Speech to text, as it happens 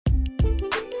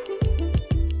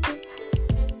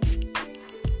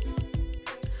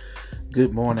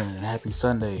Good morning and happy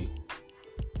Sunday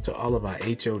to all of our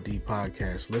HOD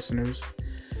podcast listeners.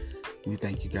 We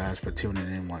thank you guys for tuning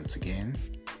in once again.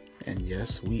 And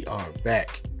yes, we are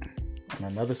back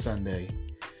on another Sunday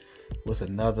with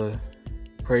another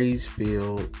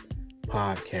praise-filled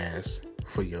podcast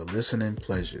for your listening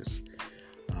pleasures.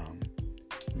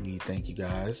 We thank you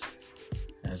guys,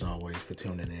 as always, for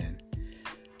tuning in,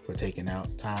 for taking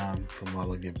out time from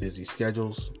all of your busy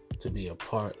schedules to be a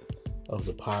part of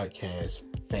the podcast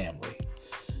family.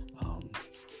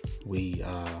 We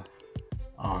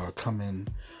are coming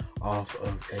off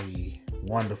of a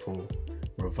wonderful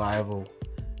revival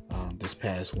this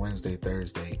past Wednesday,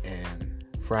 Thursday, and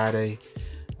Friday.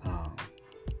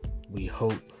 We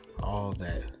hope all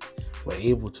that were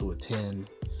able to attend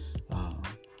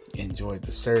enjoyed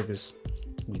the service.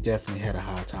 We definitely had a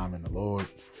high time in the Lord.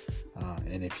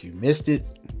 And if you missed it,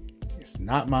 it's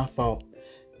not my fault,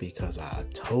 because I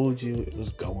told you it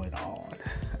was going on.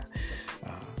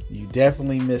 You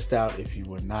definitely missed out if you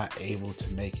were not able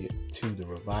to make it to the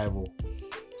revival.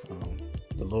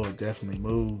 The Lord definitely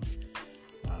moved.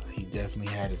 He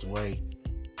definitely had his way.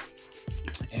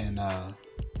 And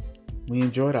we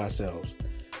enjoyed ourselves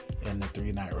in the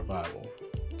 3-night revival.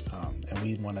 And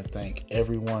we want to thank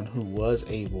everyone who was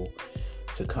able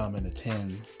to come and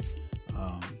attend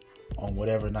on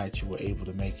whatever night you were able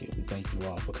to make it. We thank you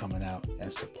all for coming out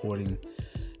and supporting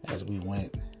as we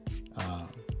went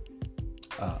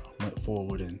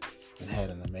forward and had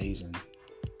an amazing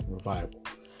revival.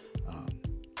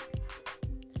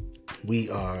 We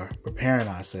are preparing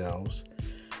ourselves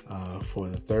for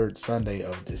the third Sunday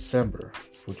of December,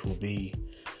 which will be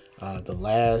the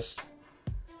last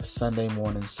Sunday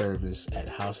morning service at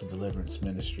House of Deliverance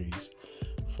Ministries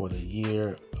for the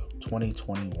year of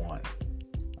 2021.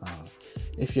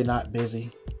 If you're not busy,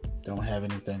 don't have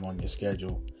anything on your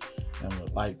schedule, and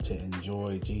would like to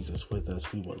enjoy Jesus with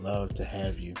us, we would love to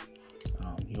have you.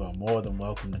 You are more than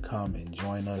welcome to come and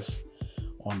join us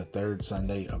on the third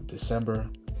Sunday of December.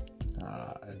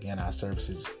 Again, our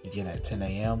services begin at 10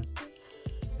 a.m.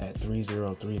 at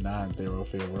 3039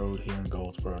 Thoroughfare Road here in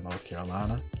Goldsboro, North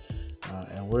Carolina.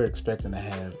 And we're expecting to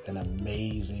have an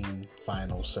amazing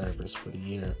final service for the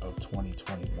year of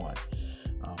 2021.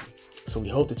 So we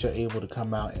hope that you're able to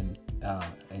come out and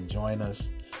join us.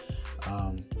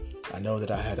 I know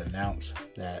that I had announced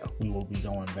that we will be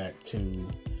going back to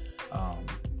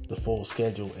the full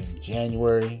schedule in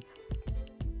January.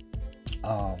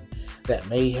 That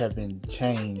may have been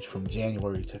changed from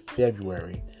January to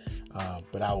February,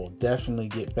 but I will definitely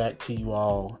get back to you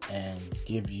all and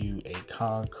give you a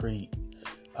concrete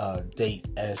date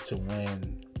as to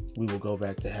when we will go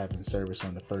back to having service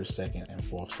on the first, second, and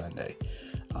fourth Sunday.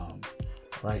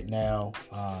 Right now,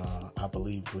 I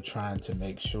believe we're trying to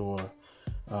make sure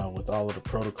with all of the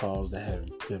protocols that have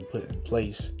been put in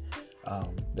place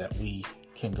that we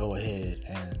can go ahead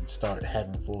and start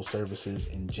having full services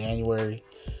in January.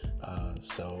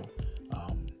 So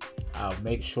I'll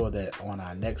make sure that on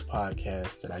our next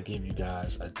podcast that I give you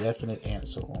guys a definite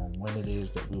answer on when it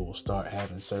is that we will start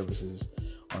having services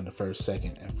on the first,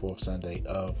 second, and fourth Sunday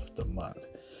of the month.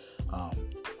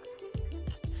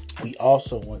 We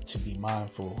also want to be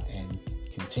mindful and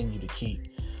continue to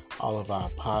keep all of our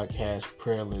podcast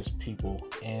prayer list people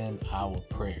in our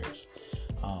prayers.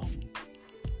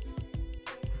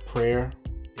 Prayer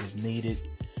is needed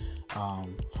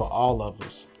for all of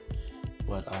us,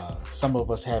 but some of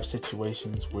us have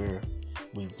situations where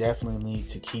we definitely need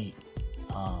to keep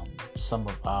some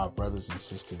of our brothers and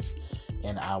sisters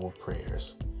in our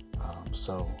prayers.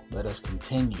 So let us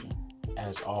continue,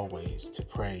 as always, to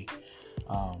pray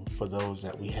for those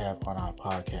that we have on our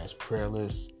podcast prayer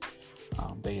list.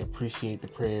 They appreciate the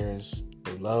prayers.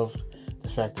 They love the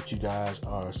fact that you guys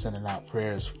are sending out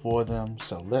prayers for them.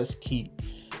 So let's keep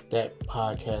that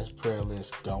podcast prayer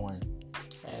list going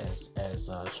as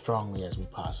strongly as we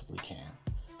possibly can.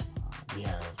 We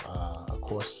have, of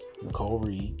course, Nicole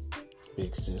Reed,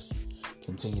 big sis.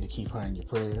 Continue to keep her in your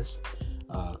prayers.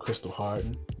 Crystal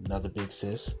Harden, another big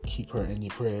sis. Keep her in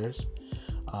your prayers.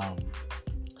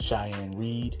 Cheyenne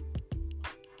Reed,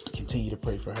 continue to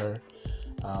pray for her.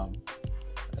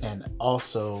 And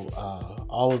also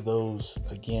all of those,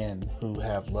 again, who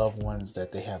have loved ones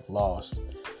that they have lost,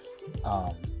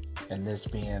 and this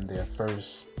being their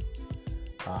first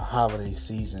holiday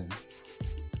season,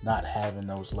 not having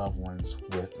those loved ones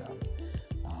with them.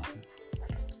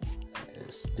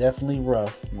 It's definitely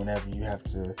rough whenever you have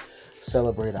to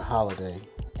celebrate a holiday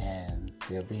and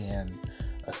there being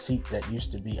a seat that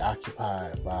used to be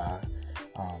occupied by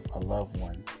a loved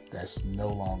one that's no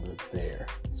longer there.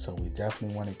 So we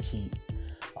definitely want to keep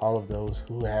all of those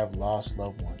who have lost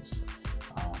loved ones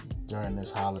during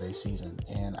this holiday season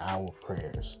in our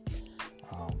prayers.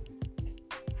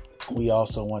 We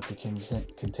also want to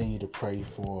continue to pray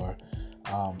for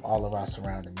all of our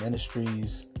surrounding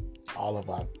ministries, all of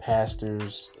our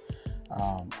pastors,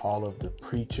 all of the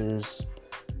preachers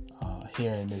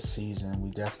here in this season.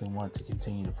 We definitely want to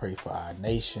continue to pray for our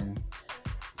nation,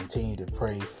 continue to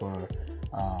pray for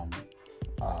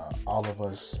all of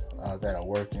us that are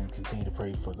working, continue to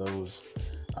pray for those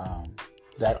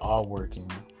that are working,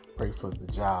 pray for the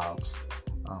jobs,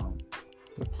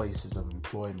 the places of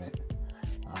employment.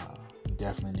 We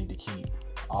definitely need to keep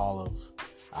all of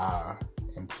our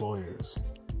employers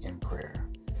in prayer.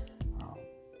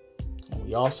 And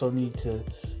we also need to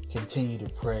continue to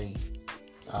pray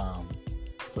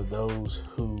for those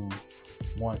who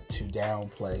want to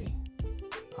downplay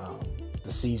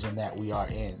the season that we are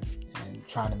in and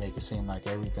trying to make it seem like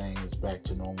everything is back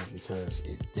to normal, because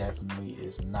it definitely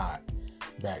is not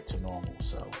back to normal.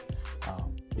 So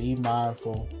be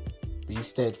mindful, be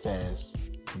steadfast,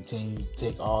 continue to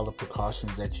take all the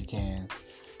precautions that you can,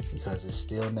 because it's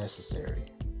still necessary.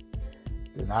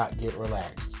 Do not get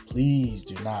relaxed. Please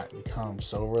do not become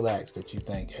so relaxed that you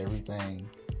think everything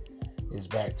is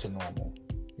back to normal,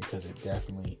 because it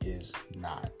definitely is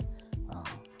not.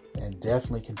 And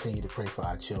definitely continue to pray for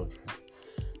our children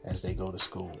as they go to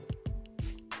school.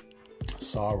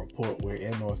 Saw a report where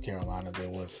in North Carolina there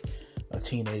was a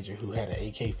teenager who had an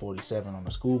AK-47 on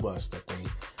a school bus that they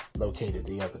located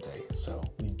the other day. So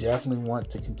we definitely want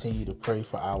to continue to pray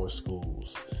for our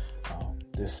schools.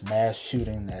 This mass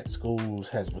shooting at schools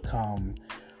has become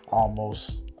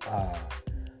almost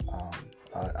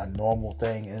a normal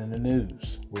thing in the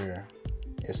news, where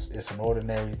it's an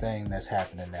ordinary thing that's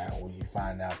happening now, where you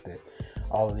find out that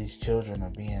all of these children are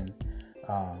being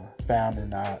found in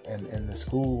the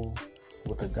school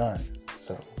with a gun.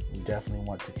 So we definitely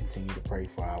want to continue to pray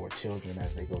for our children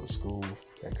as they go to school,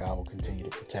 that God will continue to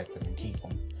protect them and keep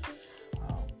them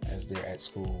as they're at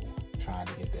school trying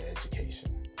to get their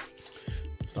education.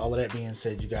 With all of that being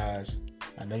said, you guys,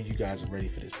 I know you guys are ready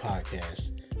for this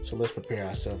podcast, so let's prepare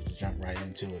ourselves to jump right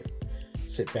into it.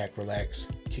 Sit back, relax,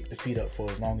 kick the feet up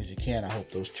for as long as you can. I hope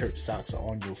those church socks are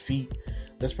on your feet.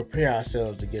 Let's prepare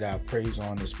ourselves to get our praise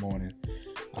on this morning.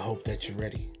 I hope that you're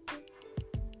ready.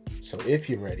 So if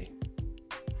you're ready,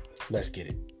 let's get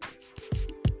it.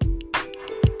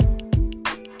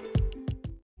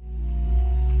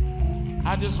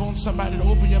 I just want somebody to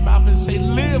open your mouth and say,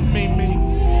 live me.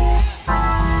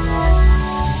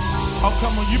 Oh,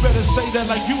 come on, you better say that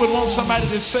like you would want somebody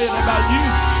to say it about you.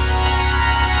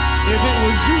 If it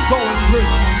was you going through,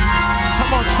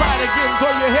 come on, try it again,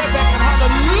 throw your head back and holler,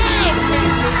 live me.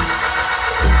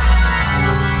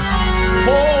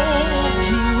 Hold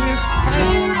to his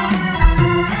hand,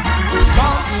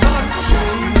 God's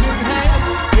unchanging hand.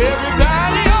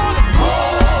 Everybody on it.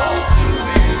 Hold to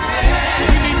his hand.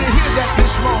 We need to hear that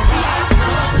this morning.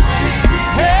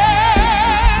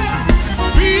 Hey,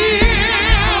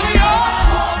 feel your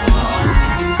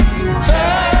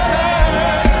turn.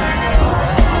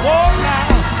 Oh, now,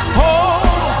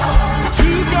 hold to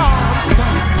God's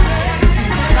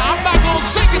unchanging. Now, I'm not going to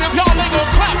sing it if y'all ain't going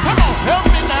to clap. Come on, help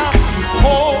me now.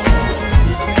 Hold.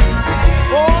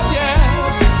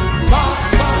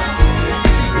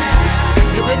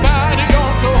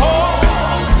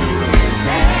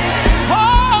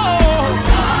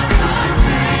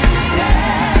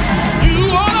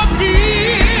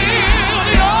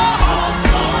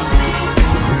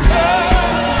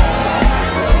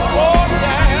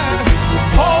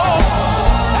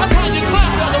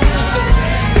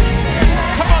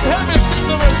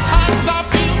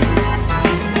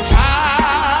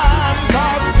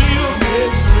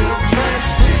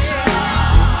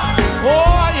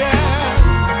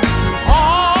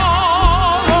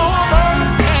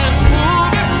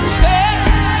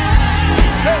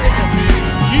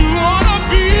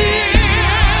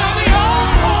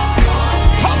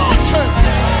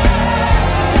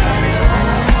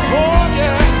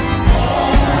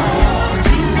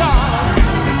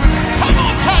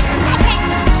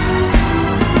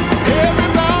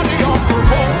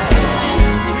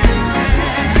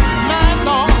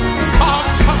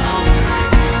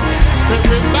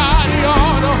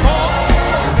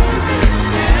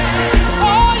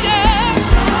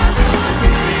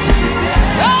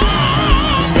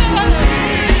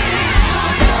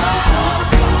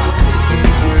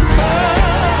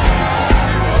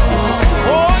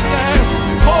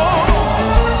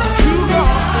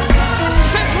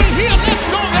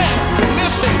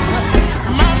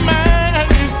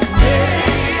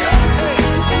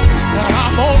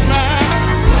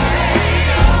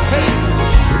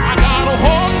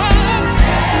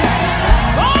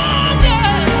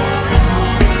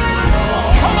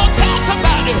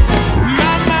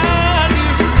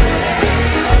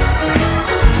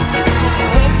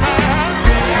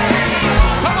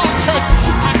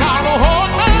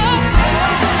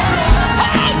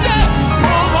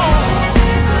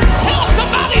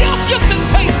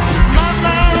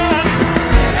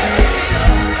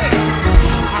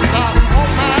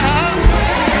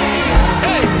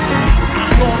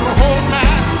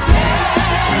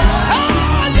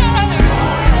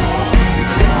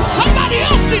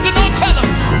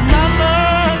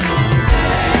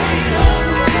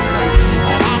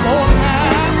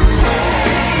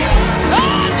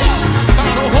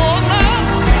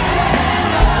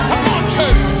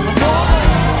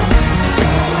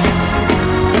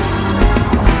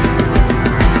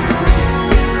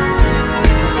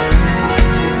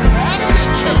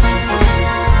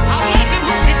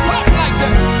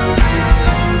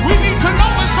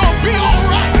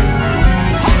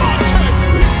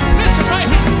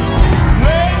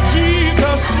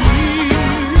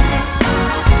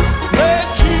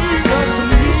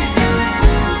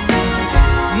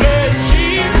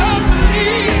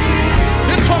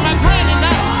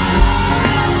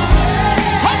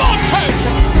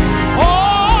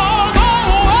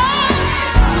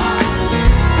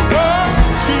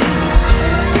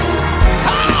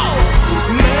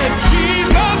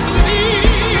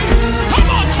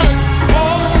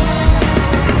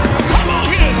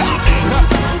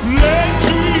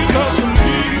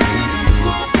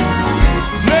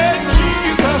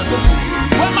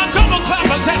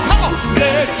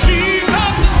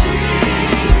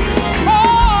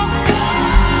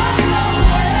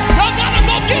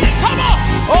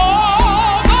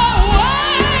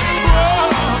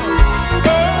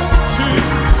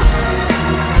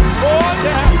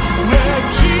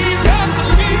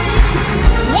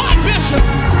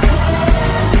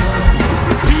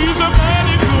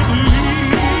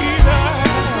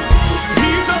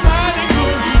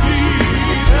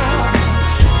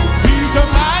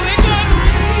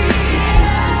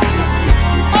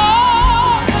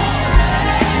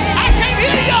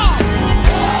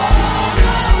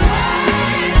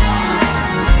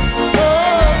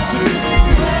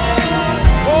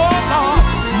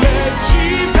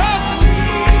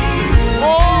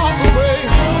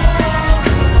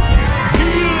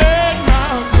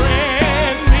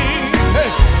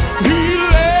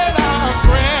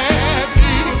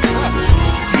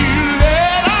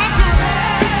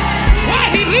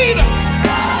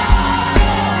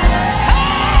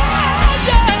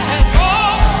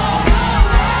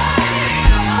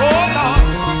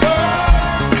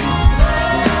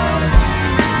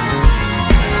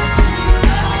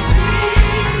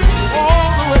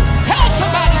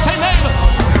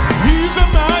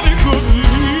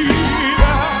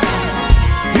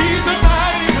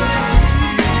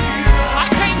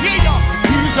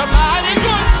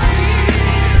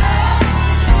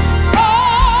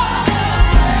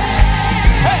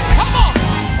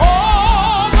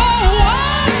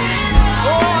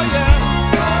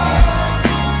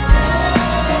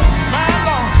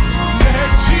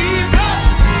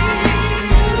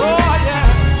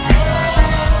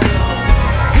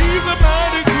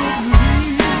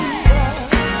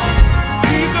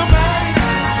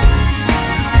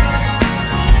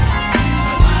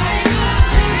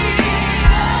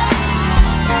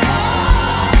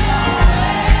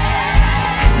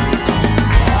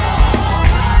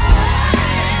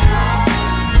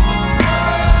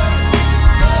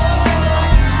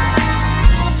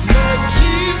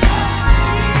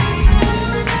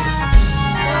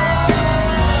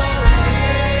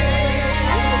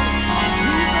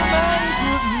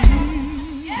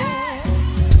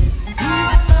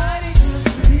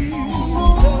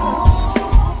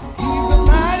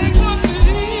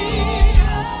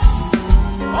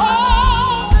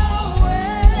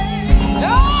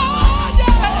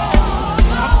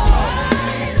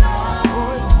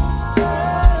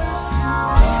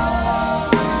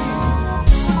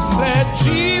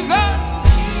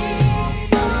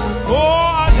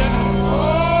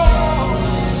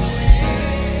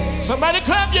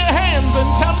 hands and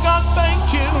tell God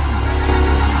thank you.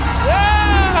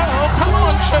 Yeah, oh, come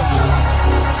on, church.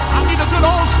 I need a good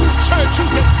old school church who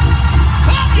can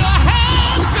clap your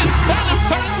hands and tell him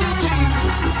thank you, Jesus.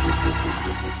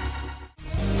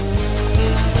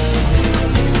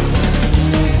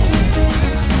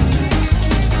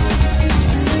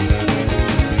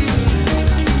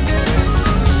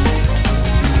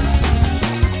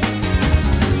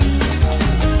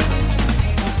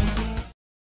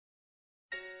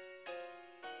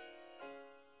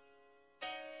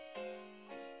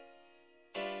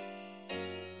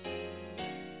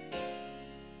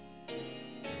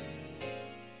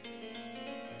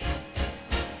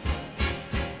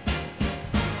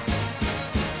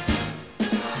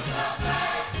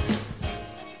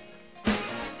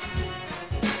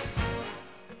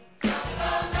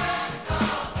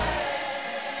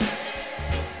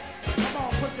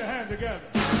 Together.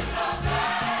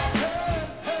 Hey,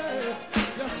 hey,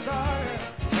 yes I am.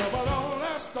 Trouble don't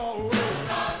last always.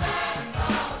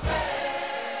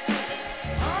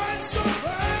 I'm so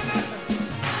glad.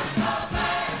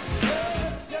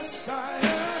 Hey, yes I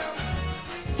am.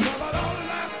 Trouble don't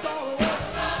last always.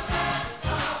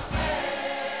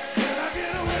 Can I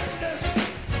get a witness?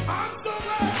 I'm so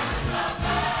glad.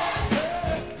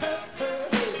 Hey, hey, hey,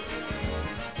 hey.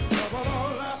 Trouble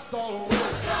don't last always.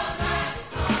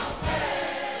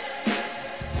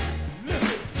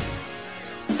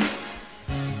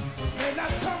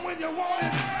 You want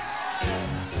it,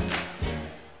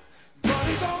 but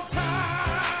he's on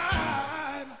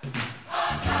time.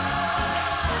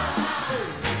 Hey.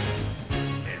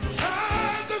 In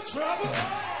times of trouble,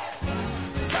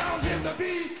 found him to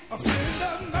be a friend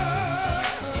of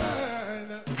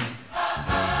mine.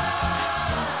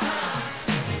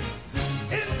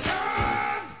 In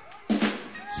time,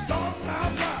 storm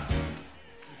cloud rock,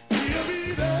 he'll be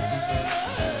there.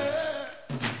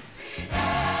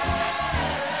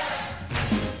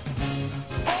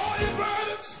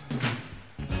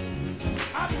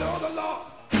 I know the Lord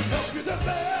help you to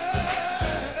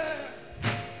bear.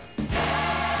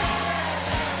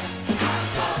 I'm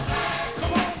so glad.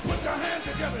 Come on, put your hands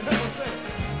together and help us say,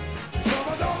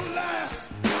 trouble don't last.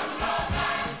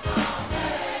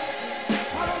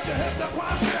 Why don't you help the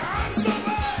choir say, I'm so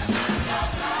glad.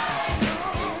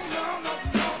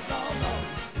 No.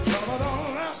 Trouble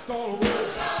don't last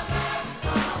always.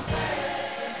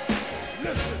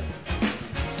 Listen.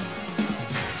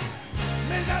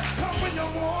 May not come when you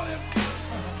want him,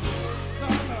 no,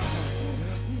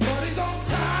 but he's on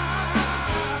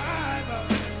time.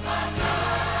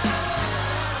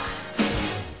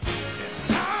 In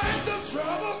times of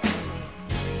trouble,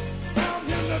 found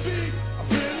him to be a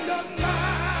friend of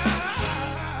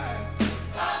mine.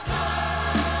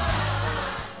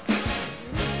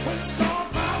 When storm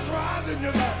clouds rise in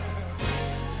your life,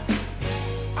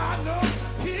 I know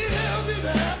he'll be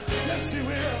there. Yes, he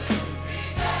will.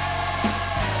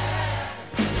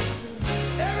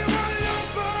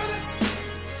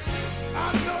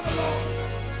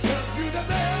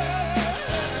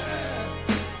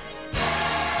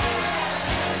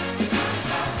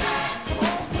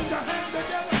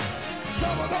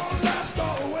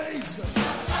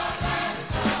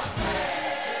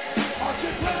 Aren't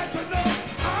you glad to know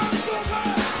I'm so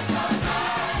glad?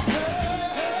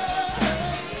 Hey,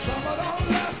 trouble don't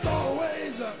last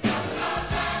always.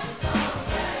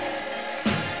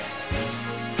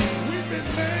 We've been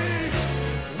made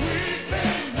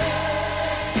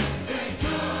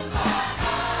into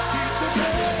keep the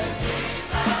faith.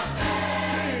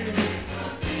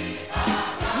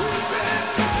 We've been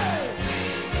made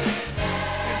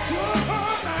into a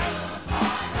man.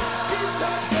 Keep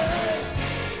the faith.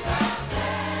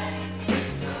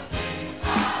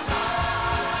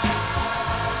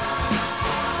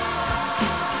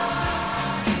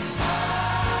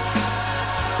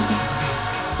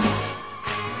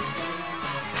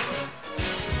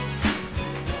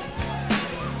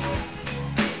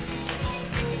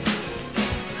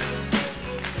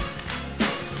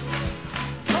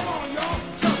 Come on, y'all.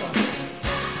 Trouble.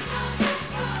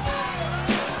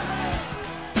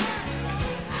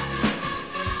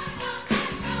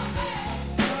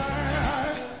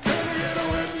 Can I get a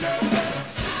witness?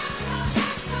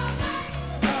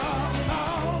 No.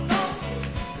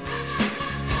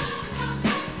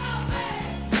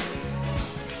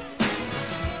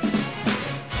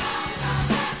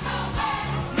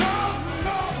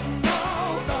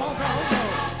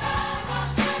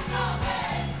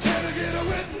 Can I get a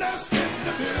witness in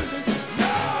the building?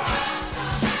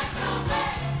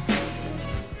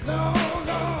 No.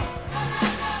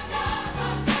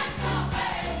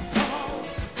 Come on.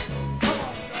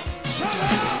 Shut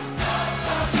up.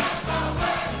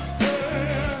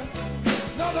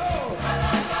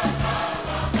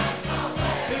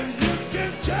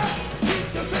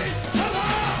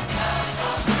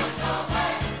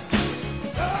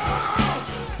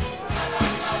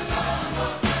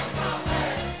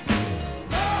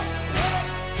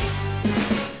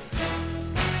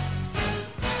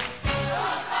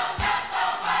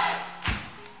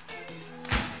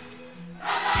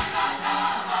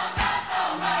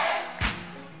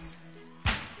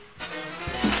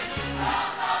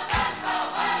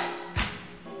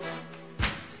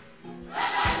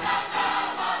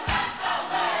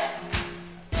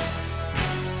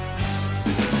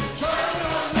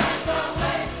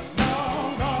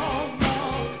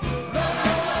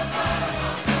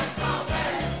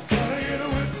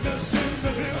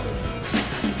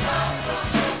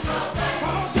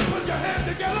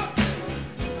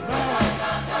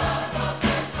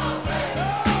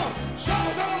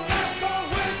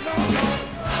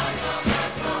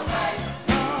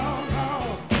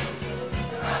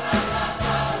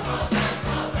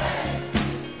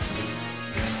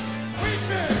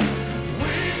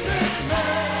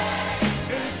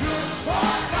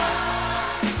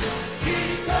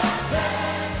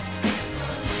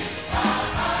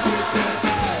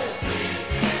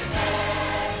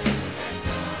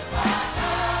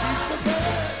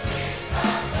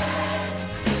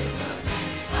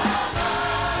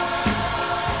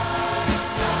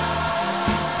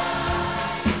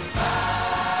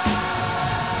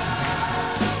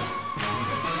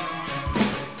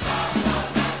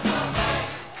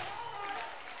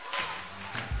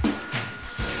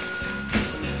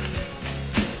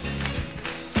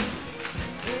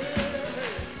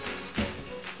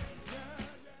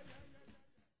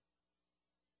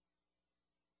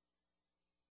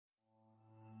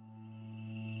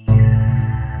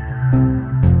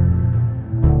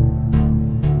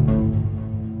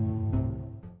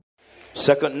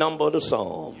 Second number of the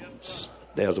Psalms.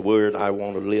 There's a word I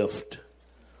want to lift.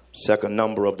 Second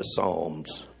number of the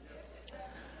Psalms.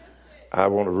 I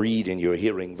want to read in your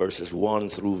hearing verses 1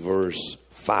 through verse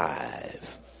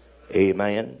 5.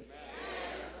 Amen.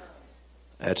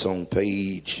 That's on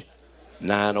page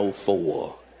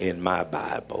 904 in my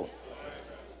Bible.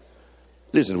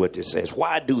 Listen to what this says.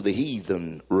 Why do the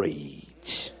heathen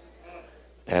rage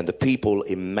and the people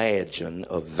imagine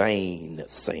a vain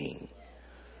thing?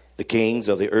 The kings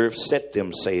of the earth set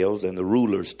themselves, and the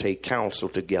rulers take counsel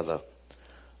together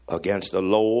against the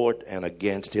Lord and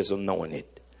against his anointed.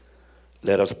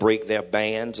 Let us break their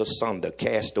bands asunder,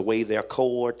 cast away their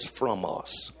cords from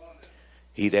us.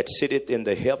 He that sitteth in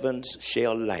the heavens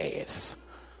shall laugh.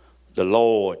 The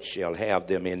Lord shall have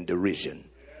them in derision.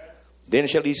 Then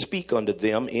shall he speak unto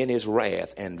them in his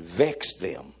wrath and vex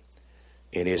them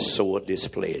in his sore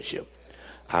displeasure.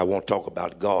 I won't talk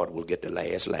about God will get the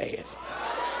last laugh.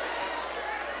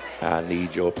 I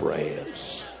need your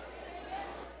prayers.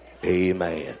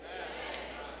 Amen.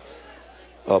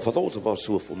 For those of us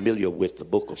who are familiar with the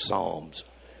book of Psalms,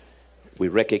 we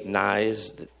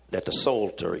recognize that the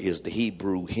Psalter is the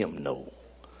Hebrew hymnal.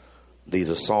 These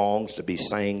are songs to be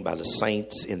sang by the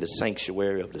saints in the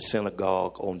sanctuary of the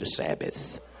synagogue on the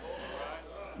Sabbath.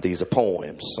 These are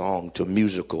poems sung to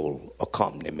musical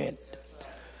accompaniment.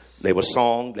 They were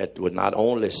songs that were not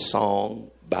only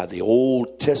sung by the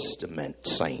Old Testament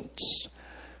saints,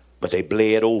 but they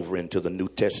bled over into the New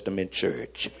Testament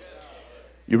church.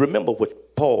 You remember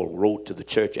what Paul wrote to the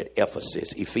church at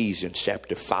Ephesus, Ephesians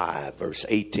chapter 5, verse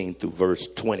 18 through verse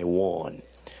 21,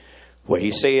 where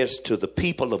he says to the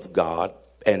people of God,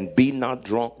 and be not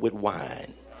drunk with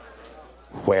wine,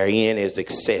 wherein is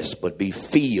excess, but be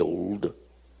filled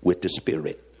with the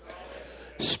Spirit.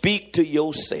 Speak to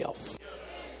yourself.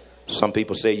 Some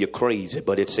people say you're crazy,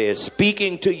 but it says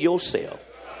speaking to yourself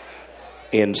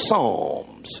in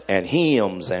psalms and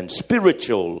hymns and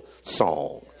spiritual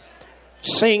song,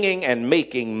 singing and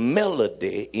making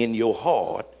melody in your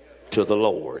heart to the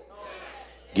Lord,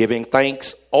 giving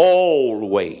thanks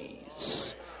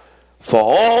always for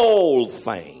all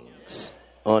things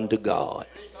unto God.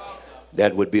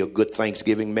 That would be a good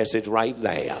Thanksgiving message right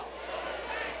there.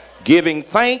 Giving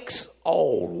thanks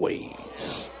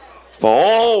always for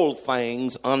all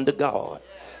things unto God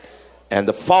and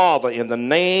the Father in the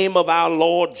name of our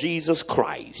Lord Jesus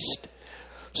Christ,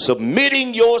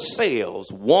 submitting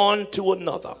yourselves one to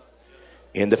another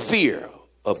in the fear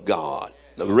of God,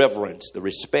 the reverence, the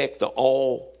respect, the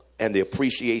awe, and the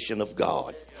appreciation of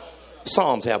God.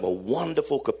 Psalms have a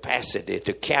wonderful capacity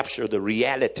to capture the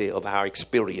reality of our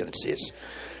experiences.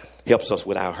 Helps us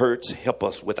with our hurts, helps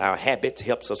us with our habits,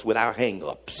 helps us with our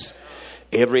hang-ups.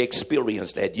 Every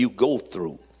experience that you go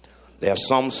through, there's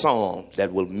some song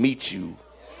that will meet you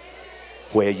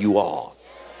where you are.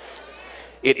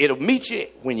 It'll meet you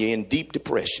when you're in deep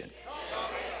depression.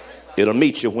 It'll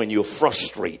meet you when you're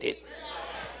frustrated.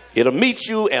 It'll meet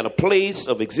you at a place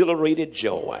of exhilarated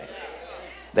joy.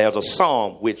 There's a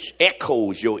psalm which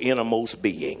echoes your innermost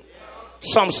being.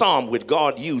 Some psalm which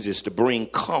God uses to bring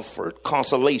comfort,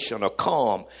 consolation, or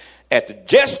calm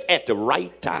just at the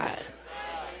right time.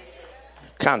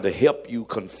 Kind of help you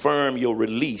confirm your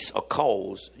release or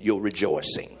cause your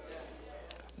rejoicing.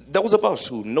 Those of us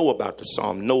who know about the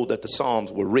psalm know that the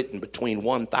psalms were written between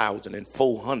 1000 and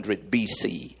 400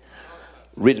 BC,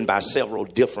 written by several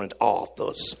different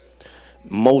authors.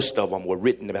 Most of them were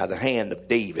written by the hand of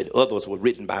David. Others were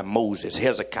written by Moses,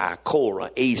 Hezekiah,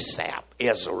 Korah, Asaph,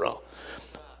 Ezra.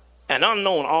 An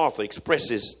unknown author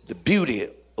expresses the beauty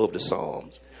of the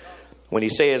Psalms when he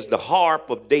says the harp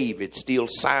of David still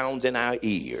sounds in our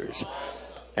ears,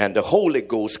 and the Holy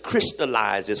Ghost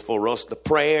crystallizes for us the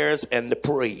prayers and the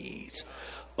praise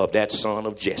of that son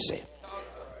of Jesse.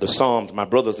 The Psalms, my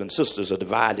brothers and sisters, are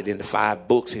divided into 5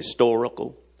 books: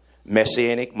 historical,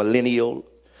 messianic, millennial,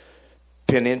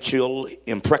 penitential,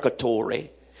 imprecatory.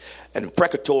 And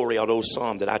imprecatory are those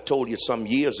psalms that I told you some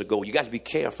years ago. You got to be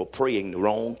careful praying the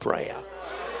wrong prayer.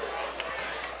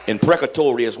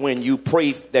 Imprecatory is when you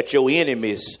pray that your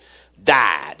enemies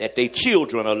die, that their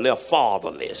children are left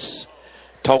fatherless.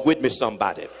 Talk with me,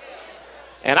 somebody.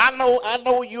 And I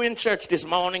know you're in church this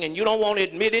morning and you don't want to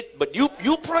admit it, but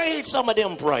you prayed some of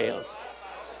them prayers.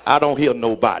 I don't hear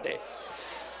nobody.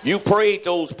 You prayed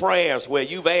those prayers where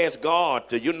you've asked God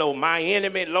to, my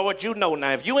enemy, Lord, now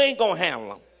if you ain't going to handle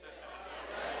them,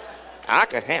 I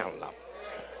can handle them.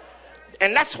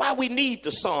 And that's why we need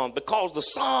the Psalm, because the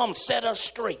Psalm set us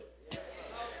straight.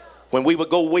 When we would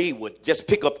go wayward, just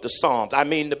pick up the Psalms. I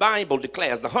mean, the Bible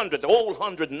declares the old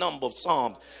 100 number of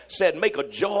Psalms said, make a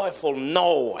joyful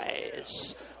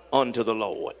noise unto the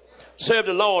Lord. Serve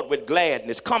the Lord with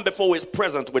gladness. Come before his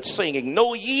presence with singing.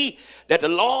 Know ye that the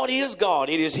Lord is God.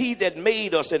 It is he that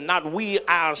made us and not we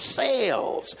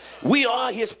ourselves. We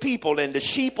are his people and the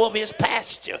sheep of his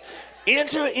pasture.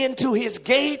 Enter into his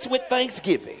gates with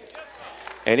thanksgiving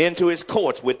and into his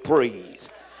courts with praise.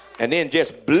 And then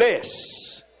just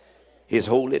bless his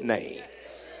holy name.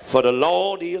 For the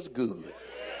Lord is good.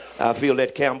 I feel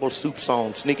that Campbell Soup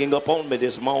song sneaking up on me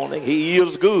this morning. He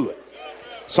is good.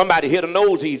 Somebody here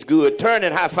knows he's good. Turn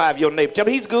and high five your neighbor. Tell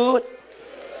me he's good.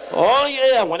 Oh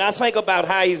yeah, when I think about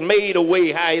how he's made a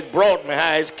way, how he's brought me,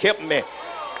 how he's kept me,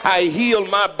 how he healed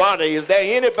my body. Is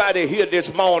there anybody here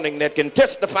this morning that can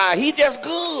testify he just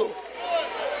good?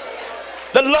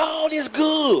 The Lord is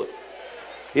good.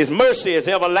 His mercy is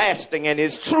everlasting and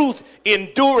his truth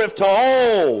endureth to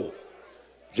all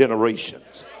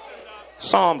generations.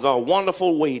 Psalms are a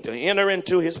wonderful way to enter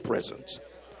into his presence.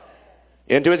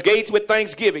 Into his gates with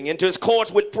thanksgiving, into his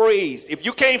courts with praise. If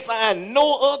you can't find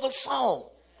no other song,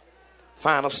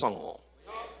 find a song.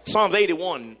 Psalms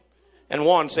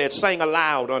 81:1 said, sing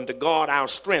aloud unto God our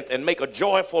strength and make a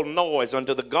joyful noise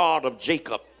unto the God of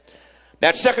Jacob.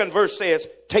 That second verse says,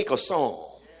 take a song.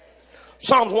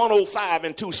 Psalms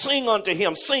 105:2, sing unto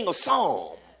him, sing a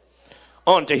song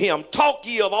unto him. Talk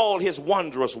ye of all his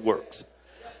wondrous works.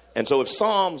 And so if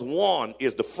Psalms 1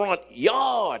 is the front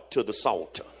yard to the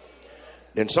Psalter,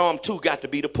 then Psalm 2 got to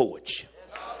be the porch.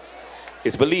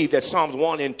 It's believed that Psalms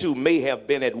 1 and 2 may have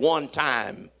been at one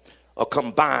time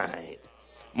combined.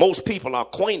 Most people are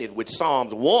acquainted with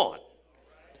Psalms 1,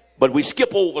 but we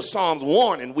skip over Psalms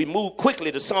 1 and we move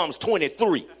quickly to Psalms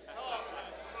 23.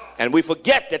 And we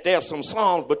forget that there's some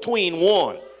Psalms between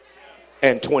 1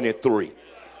 and 23.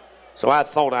 So I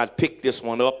thought I'd pick this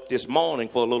one up this morning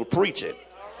for a little preaching.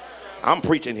 I'm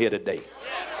preaching here today.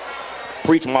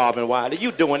 Preach Marvin Wiley.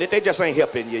 You doing it. They just ain't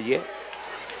helping you yet.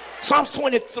 Psalms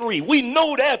 23. We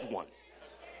know that one.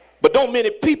 But don't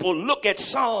many people look at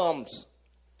Psalms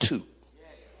 2.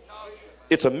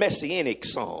 It's a messianic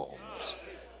psalm.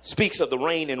 Speaks of the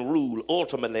reign and rule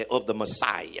ultimately of the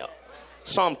Messiah.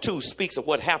 Psalm 2 speaks of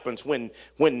what happens when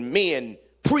men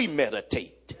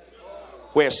premeditate.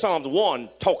 Where Psalms 1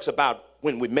 talks about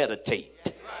when we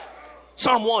meditate.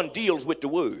 Psalm 1 deals with the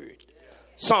word.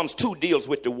 Psalms 2 deals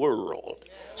with the world.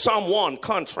 Psalm 1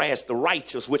 contrasts the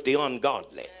righteous with the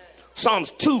ungodly.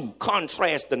 Psalms 2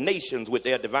 contrasts the nations with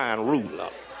their divine ruler.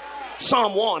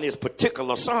 Psalm 1 is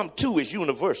particular. Psalm 2 is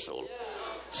universal.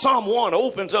 Psalm 1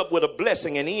 opens up with a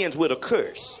blessing and ends with a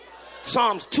curse.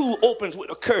 Psalms 2 opens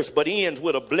with a curse but ends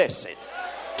with a blessing.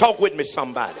 Talk with me,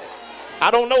 somebody.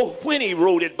 I don't know when he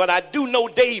wrote it, but I do know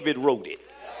David wrote it.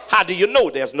 How do you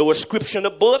know? There's no inscription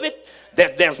above it.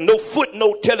 There's no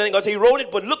footnote telling us he wrote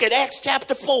it. But look at Acts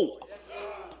chapter 4,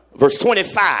 verse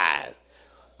 25.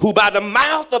 Who by the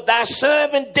mouth of thy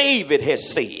servant David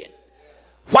has said,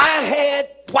 why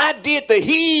did the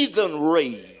heathen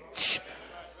rage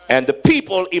and the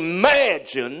people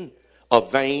imagine a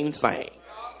vain thing?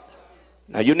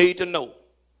 Now you need to know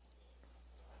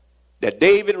that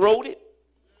David wrote it.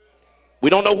 We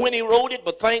don't know when he wrote it,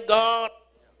 but thank God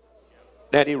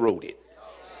that he wrote it.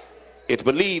 It's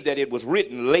believed that it was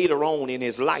written later on in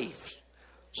his life,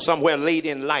 somewhere late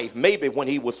in life, maybe when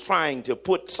he was trying to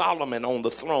put Solomon on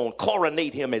the throne,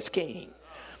 coronate him as king.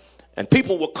 And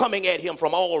people were coming at him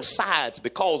from all sides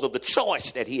because of the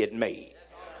choice that he had made.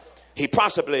 He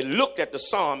possibly looked at the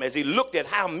psalm as he looked at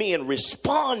how men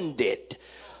responded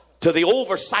to the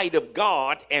oversight of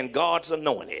God and God's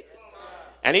anointed.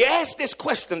 And he asked this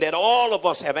question that all of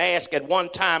us have asked at one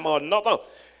time or another.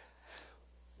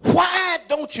 Why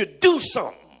don't you do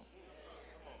something?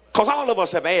 Because all of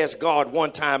us have asked God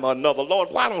one time or another, Lord,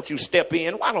 why don't you step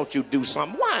in? Why don't you do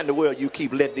something? Why in the world you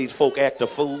keep letting these folk act a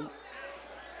fool?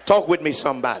 Talk with me,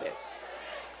 somebody.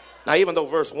 Now, even though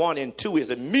verse 1 and 2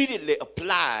 is immediately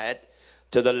applied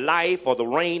to the life or the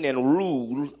reign and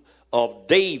rule of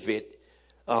David,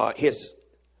 the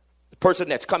person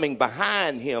that's coming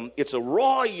behind him, it's a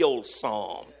royal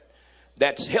psalm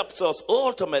that helps us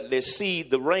ultimately see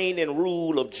the reign and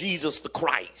rule of Jesus the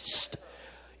Christ.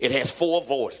 It has 4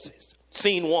 voices.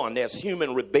 Scene 1, there's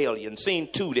human rebellion. Scene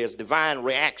 2, there's divine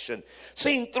reaction.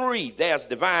 Scene 3, there's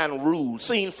divine rule.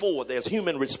 Scene 4, there's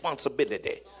human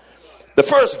responsibility. The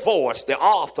first voice, the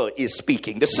author is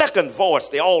speaking. The second voice,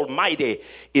 the Almighty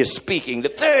is speaking. The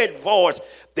third voice,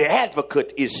 the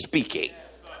advocate is speaking.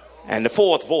 And the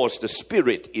fourth voice, the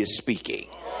Spirit is speaking.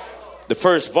 The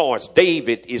first voice,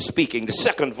 David is speaking. The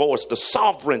second voice, the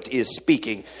sovereign is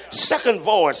speaking. Second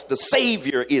voice, the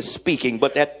Savior is speaking.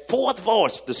 But that fourth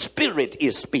voice, the Spirit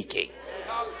is speaking.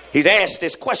 He's asked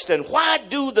this question, why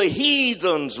do the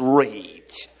heathens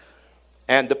rage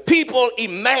And the people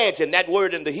imagine, that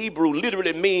word in the Hebrew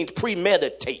literally means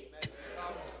premeditate,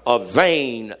 a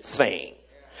vain thing.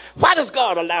 Why does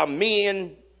God allow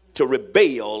men to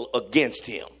rebel against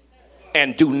him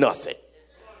and do nothing?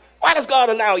 Why does God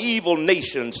allow evil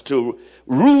nations to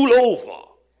rule over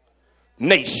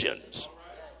nations?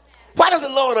 Why does the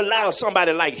Lord allow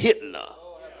somebody like Hitler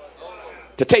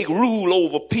to take rule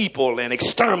over people and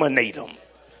exterminate them?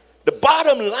 The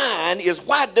bottom line is,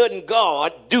 why doesn't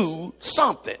God do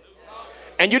something?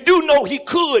 And you do know he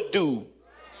could do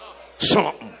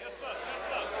something.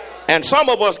 And some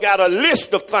of us got a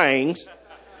list of things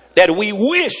that we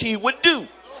wish he would do.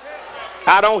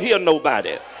 I don't hear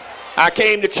nobody. I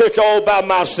came to church all by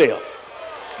myself.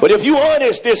 But if you're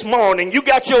honest this morning, you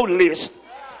got your list.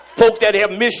 Folk that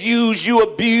have misused you,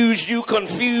 abused you,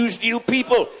 confused you,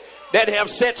 people that have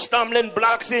set stumbling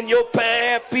blocks in your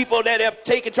path, people that have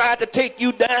tried to take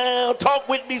you down. Talk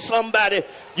with me, somebody.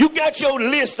 You got your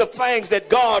list of things that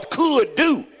God could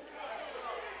do.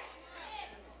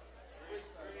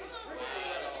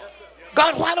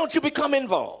 God, why don't you become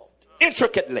involved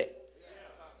intricately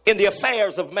in the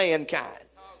affairs of mankind?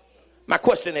 My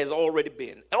question has always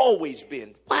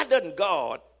been, why doesn't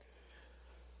God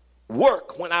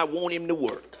work when I want him to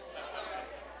work?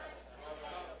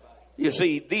 You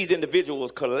see, these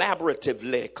individuals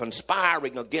collaboratively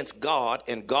conspiring against God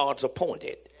and God's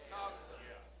appointed.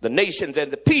 The nations and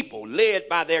the people, led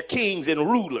by their kings and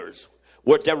rulers,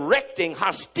 were directing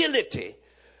hostility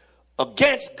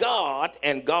against God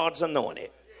and God's anointed.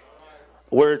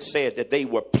 Word said that they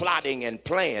were plotting and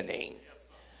planning.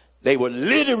 They were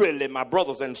literally, my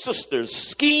brothers and sisters,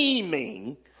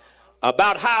 scheming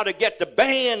about how to get the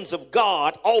bands of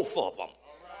God off of them,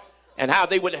 and how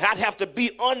they would not have to be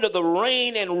under the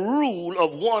reign and rule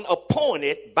of one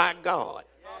appointed by God.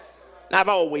 Now, I've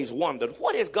always wondered,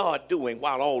 what is God doing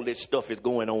while all this stuff is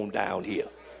going on down here?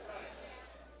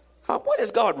 What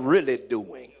is God really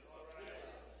doing?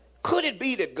 Could it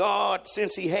be that God,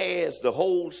 since he has the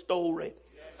whole story,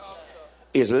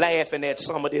 is laughing at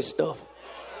some of this stuff?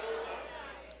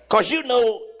 Because you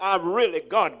know,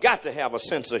 God got to have a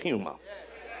sense of humor.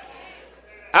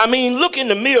 I mean, look in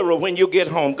the mirror when you get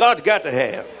home. God's got to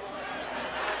have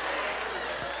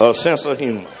a sense of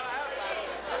humor.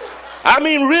 I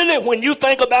mean, really, when you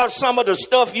think about some of the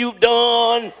stuff you've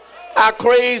done, how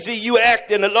crazy you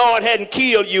act, and the Lord hadn't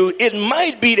killed you, it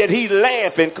might be that he's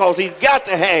laughing because he's got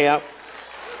to have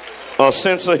a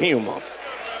sense of humor.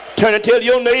 Turn and tell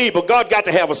your neighbor, God got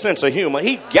to have a sense of humor.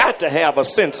 He got to have a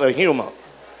sense of humor.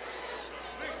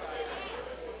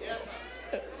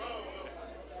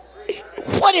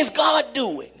 What is God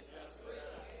doing?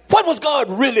 What was God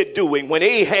really doing when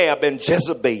Ahab and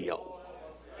Jezebel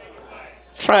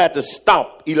tried to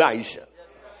stop Elisha?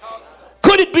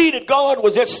 Could it be that God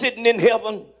was just sitting in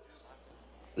heaven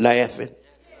laughing?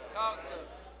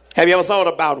 Have you ever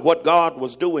thought about what God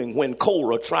was doing when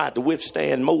Korah tried to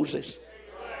withstand Moses?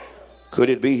 Could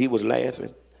it be he was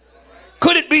laughing?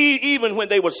 Could it be even when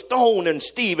they were stoning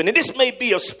Stephen? And this may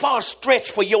be a far stretch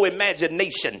for your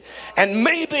imagination. And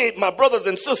maybe, my brothers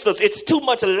and sisters, it's too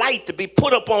much light to be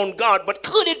put upon God. But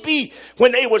could it be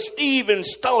when they were stoning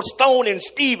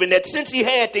Stephen, that since he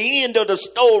had the end of the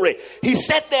story, he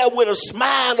sat there with a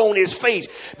smile on his face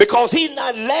because he's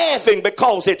not laughing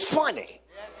because it's funny?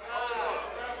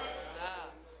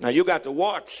 Now you got to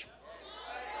watch,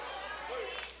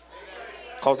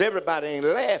 because everybody ain't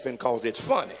laughing because it's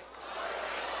funny.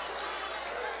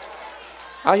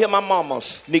 I hear my mama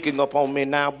sneaking up on me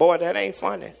now. Boy, that ain't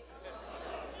funny.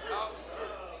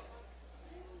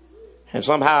 And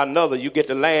somehow or another you get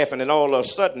to laughing, and all of a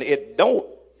sudden it don't.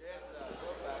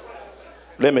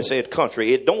 Let me say it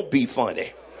country. It don't be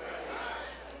funny.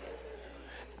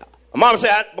 Mama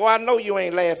said, boy, I know you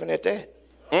ain't laughing at that.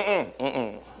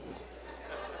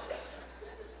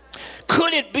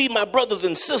 Could it be, my brothers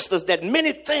and sisters, that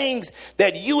many things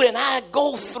that you and I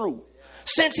go through,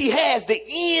 since he has the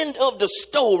end of the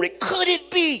story, could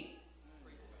it be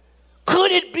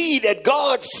that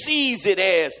God sees it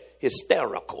as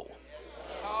hysterical?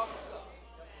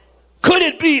 Could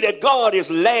it be that God is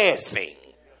laughing?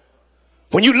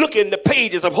 When you look in the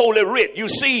pages of Holy Writ, you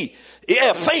see,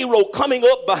 Pharaoh coming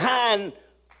up behind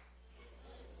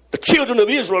the children of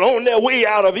Israel on their way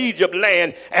out of Egypt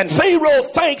land, and Pharaoh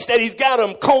thinks that he's got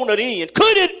them cornered in.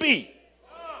 Could it be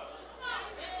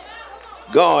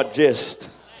God just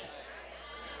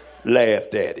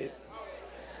laughed at it?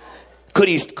 Could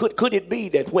it be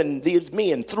that when these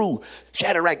men threw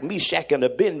Shadrach, Meshach, and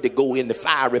Abednego in the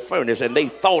fiery furnace and they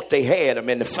thought they had them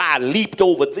and the fire leaped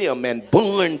over them and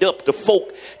burned up the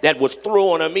folk that was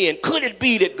throwing them in? Could it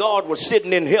be that God was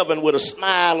sitting in heaven with a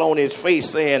smile on his face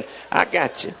saying, I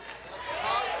got you?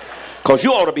 Because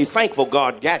you ought to be thankful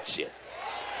God got you.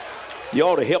 You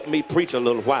ought to help me preach a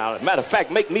little while. Matter of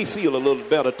fact, make me feel a little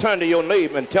better. Turn to your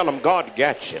neighbor and tell them God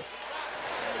got you.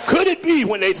 Could it be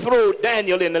when they threw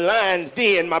Daniel in the lion's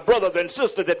den, my brothers and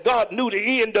sisters, that God knew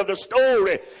the end of the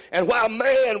story? And while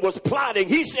man was plotting,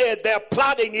 he said their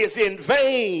plotting is in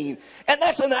vain. And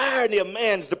that's an irony of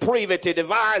man's depravity,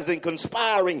 devising,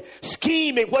 conspiring,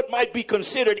 scheming what might be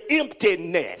considered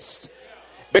emptiness.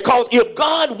 Because if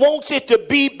God wants it to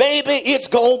be, baby, it's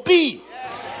going to be.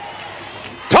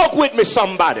 Talk with me,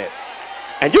 somebody.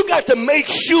 And you got to make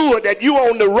sure that you're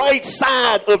on the right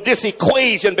side of this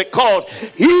equation, because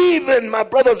even, my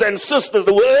brothers and sisters,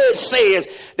 the word says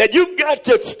that you got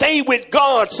to stay with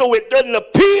God so it doesn't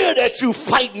appear that you're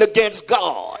fighting against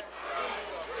God.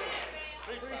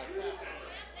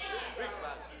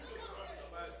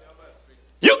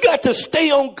 You got to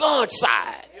stay on God's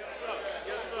side.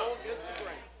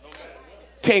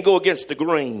 Can't go against the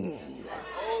grain.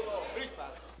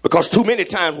 Because too many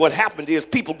times what happens is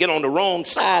people get on the wrong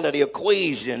side of the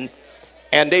equation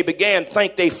and they began to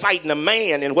think they fighting a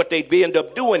man, and what they end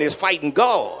up doing is fighting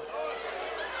God.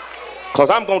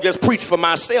 Because I'm going to just preach for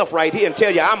myself right here and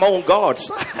tell you I'm on God's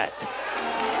side.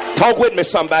 Talk with me,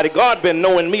 somebody. God been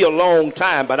knowing me a long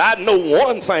time, but I know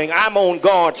one thing: I'm on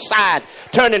God's side.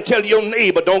 Turn and tell your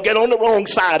neighbor, don't get on the wrong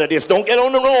side of this. Don't get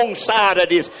on the wrong side of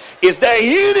this. Is there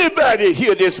anybody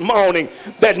here this morning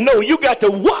that know you got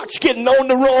to watch getting on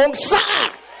the wrong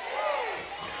side?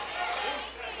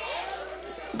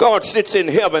 God sits in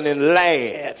heaven and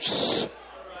laughs.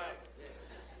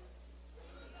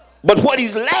 But what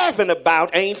he's laughing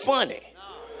about ain't funny.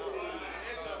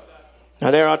 Now,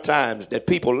 there are times that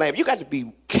people laugh. You got to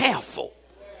be careful.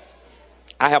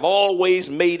 I have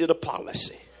always made it a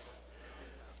policy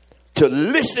to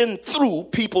listen through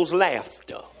people's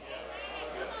laughter,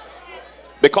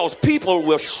 because people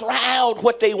will shroud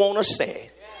what they want to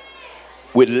say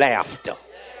with laughter.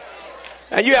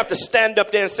 And you have to stand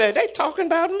up there and say, they talking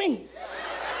about me.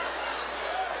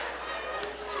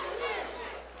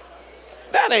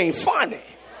 That ain't funny.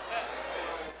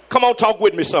 Come on, talk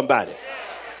with me, somebody.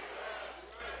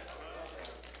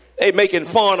 They making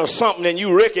fun of something and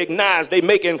you recognize they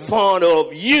making fun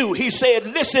of you. He said,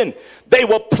 listen, they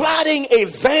were plotting a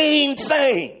vain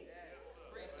thing.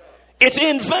 It's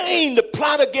in vain to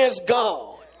plot against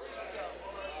God,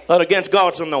 not against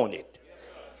God's anointed.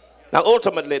 Now,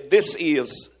 ultimately, this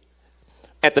is,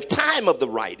 at the time of the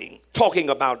writing,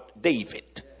 talking about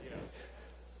David.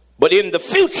 But in the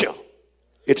future,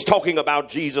 it's talking about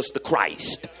Jesus the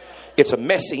Christ. It's a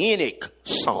messianic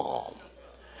psalm.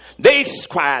 They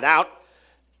cried out.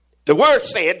 The word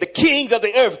said the kings of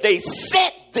the earth, they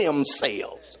set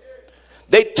themselves.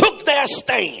 They took their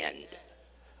stand.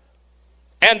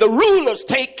 And the rulers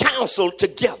take counsel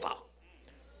together.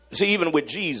 See, even with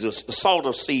Jesus, the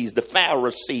Sadducees, the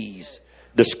Pharisees,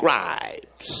 the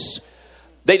scribes,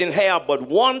 they didn't have but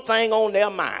one thing on their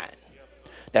mind.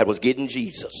 That was getting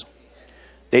Jesus.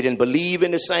 They didn't believe in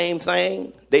the same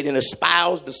thing. They didn't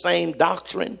espouse the same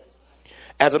doctrine.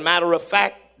 As a matter of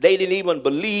fact, they didn't even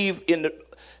believe in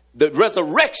the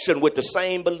resurrection with the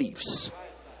same beliefs.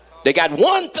 They got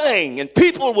one thing, and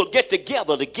people will get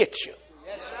together to get you.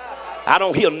 I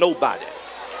don't hear nobody.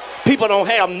 People don't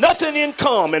have nothing in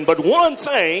common but one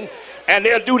thing, and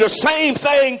they'll do the same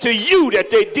thing to you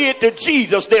that they did to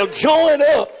Jesus. They'll join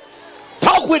up.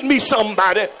 Talk with me,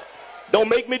 somebody. Don't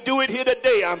make me do it here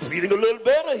today. I'm feeling a little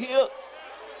better here.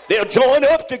 They'll join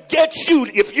up to get you.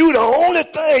 If you're the only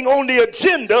thing on the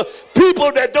agenda, people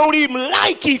that don't even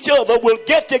like each other will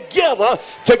get together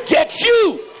to get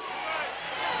you.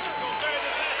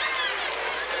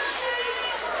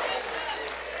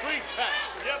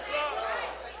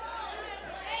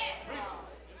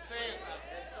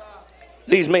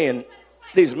 These men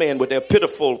with their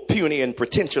pitiful, puny, and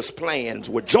pretentious plans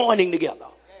were joining together.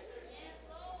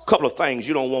 A couple of things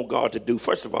you don't want God to do.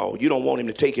 First of all, you don't want him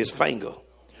to take his finger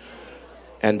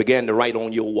and began to write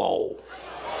on your wall.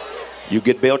 You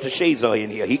get Belteshazzar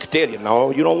in here, he could tell you, no,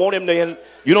 you don't want him to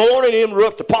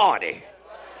interrupt the party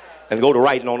and go to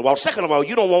writing on the wall. Second of all,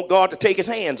 you don't want God to take his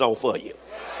hands off of you.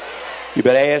 You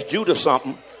better ask Judah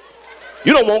something.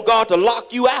 You don't want God to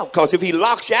lock you out, because if he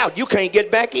locks you out, you can't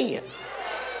get back in.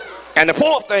 And the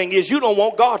fourth thing is, you don't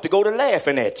want God to go to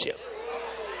laughing at you.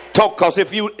 Because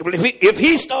if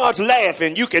he starts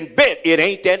laughing, you can bet it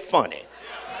ain't that funny.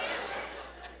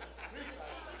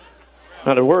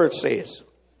 Now the word says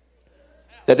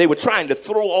that they were trying to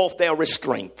throw off their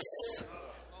restraints.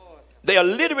 They are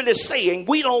literally saying,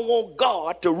 we don't want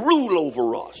God to rule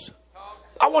over us.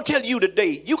 I want to tell you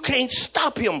today, you can't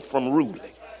stop him from ruling.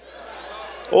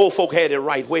 Old folk had it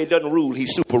right. Where he doesn't rule, he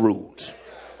super rules.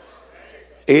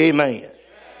 Amen.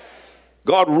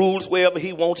 God rules wherever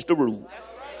he wants to rule.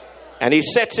 And he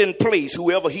sets in place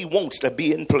whoever he wants to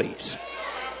be in place.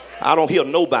 I don't hear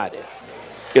nobody.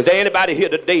 Is there anybody here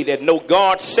today that know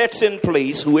God sets in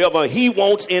place whoever he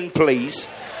wants in place?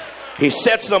 He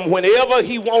sets them whenever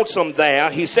he wants them there.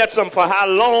 He sets them for how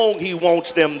long he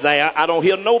wants them there. I don't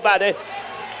hear nobody.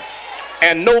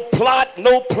 And no plot,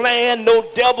 no plan, no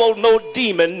devil, no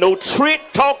demon, no trick,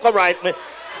 talk right, man.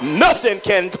 Nothing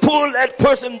can pull that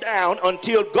person down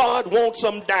until God wants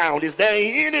them down. Is there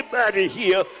anybody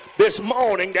here this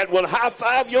morning that will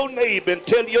high-five your neighbor and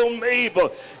tell your neighbor,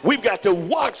 we've got to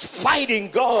watch fighting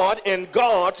God and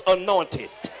God's anointed?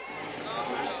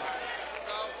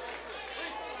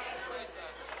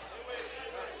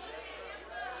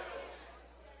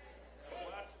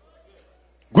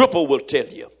 Grippo will tell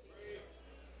you,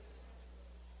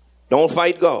 don't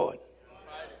fight God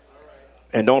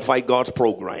and don't fight God's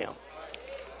program,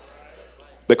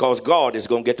 because God is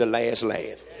going to get the last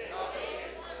laugh.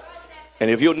 And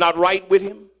if you're not right with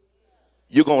him,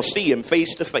 you're going to see him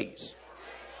face to face.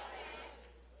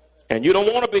 And you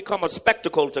don't want to become a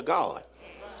spectacle to God.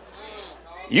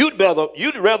 You'd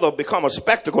rather become a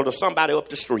spectacle to somebody up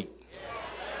the street.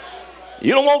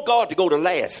 You don't want God to go to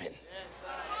laughing,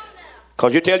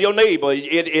 because you tell your neighbor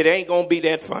it ain't going to be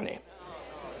that funny.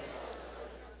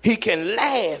 He can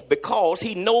laugh because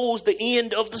he knows the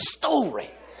end of the story.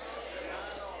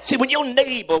 See, when your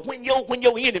neighbor, when your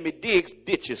enemy digs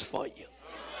ditches for you,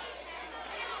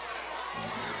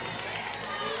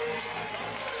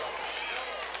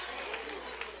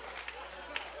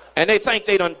 and they think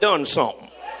they done something.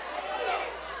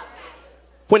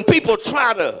 When people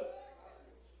try to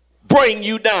bring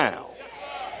you down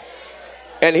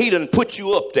and he done put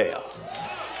you up there,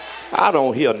 I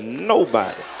don't hear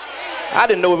nobody. I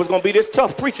didn't know it was going to be this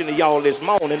tough preaching to y'all this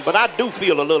morning, but I do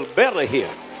feel a little better here.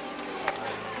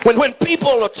 When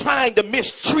people are trying to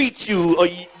mistreat you or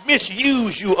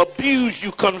misuse you, abuse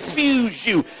you, confuse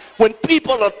you, when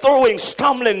people are throwing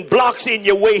stumbling blocks in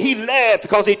your way, he laughs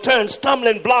because he turns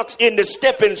stumbling blocks into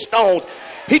stepping stones.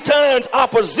 He turns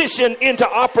opposition into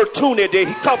opportunity.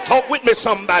 He come talk with me,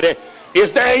 somebody.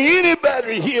 Is there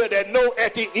anybody here that know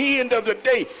at the end of the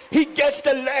day, he gets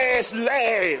the last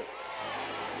laugh?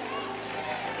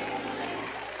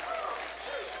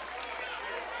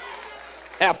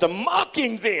 After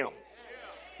mocking them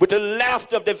with the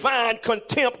laughter of divine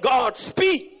contempt, God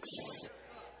speaks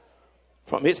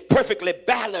from his perfectly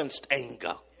balanced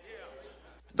anger.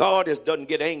 God doesn't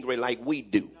get angry like we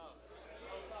do,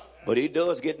 but he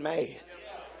does get mad.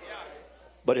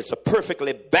 But it's a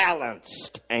perfectly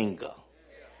balanced anger.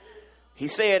 He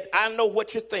said, I know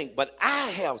what you think, but I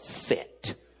have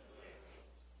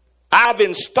I've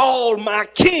installed my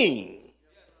king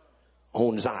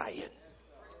on Zion,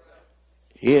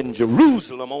 in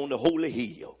Jerusalem on the holy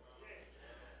hill.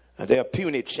 And their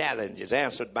puny challenges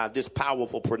answered by this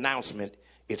powerful pronouncement,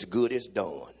 it's good as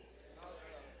done.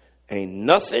 Ain't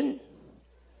nothing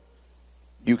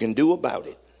you can do about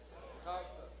it.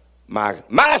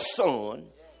 My son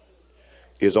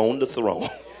is on the throne.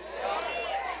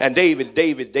 And David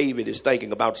is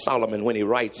thinking about Solomon when he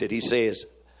writes it. He says,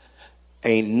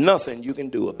 ain't nothing you can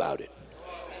do about it.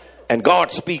 And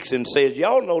God speaks and says,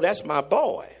 y'all know that's my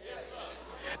boy.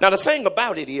 Now, the thing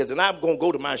about it is, and I'm going to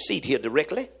go to my seat here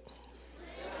directly,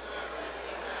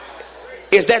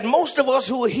 is that most of us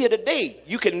who are here today,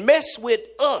 you can mess with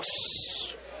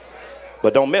us,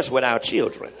 but don't mess with our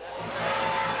children.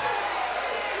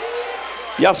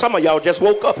 Y'all, some of y'all just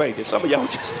woke up, ain't it? Some of y'all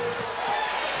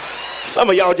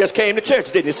just came to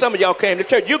church, didn't you? Some of y'all came to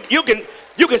church. You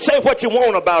can say what you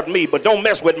want about me, but don't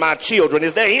mess with my children.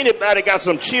 Is there anybody got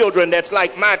some children that's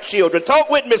like my children? Talk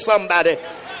with me, somebody.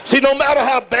 See, no matter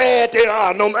how bad they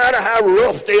are, no matter how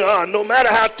rough they are, no matter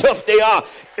how tough they are,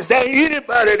 is there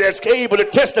anybody that's able to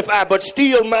testify, but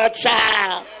still my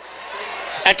child?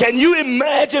 And can you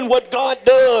imagine what God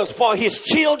does for his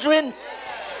children?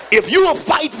 If you will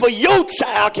fight for your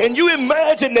child, can you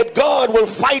imagine that God will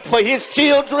fight for his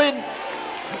children?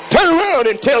 Turn around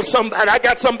and tell somebody, I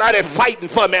got somebody fighting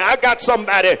for me. I got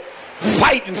somebody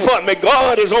fighting for me.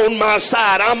 God is on my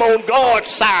side. I'm on God's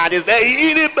side. Is there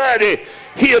anybody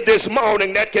here this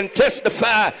morning that can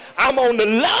testify I'm on the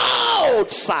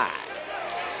Lord's side?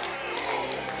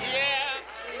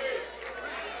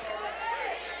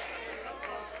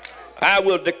 I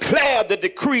will declare the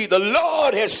decree. The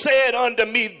Lord has said unto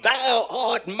me, thou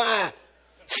art my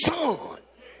son.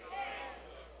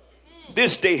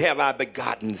 This day have I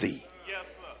begotten thee.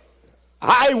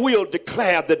 I will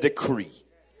declare the decree.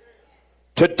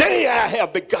 Today I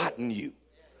have begotten you.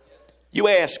 You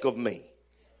ask of me.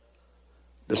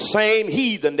 The same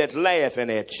heathen that's laughing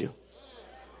at you,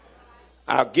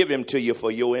 I'll give him to you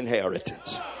for your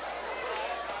inheritance.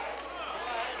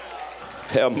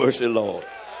 Have mercy, Lord.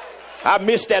 I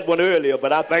missed that one earlier,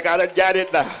 but I think I done got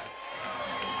it now.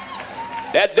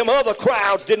 That them other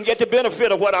crowds didn't get the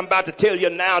benefit of what I'm about to tell you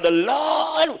now. The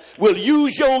Lord will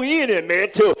use your enemy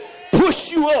to push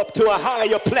you up to a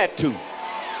higher plateau.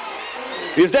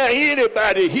 Is there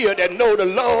anybody here that know the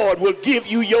Lord will give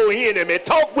you your enemy?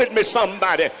 Talk with me,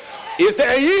 somebody. Is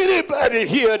there anybody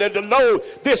here that the Lord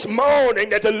this morning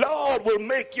that the Lord will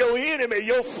make your enemy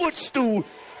your footstool?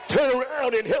 Turn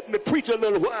around and help me preach a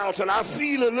little while till I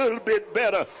feel a little bit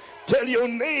better. Tell your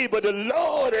neighbor the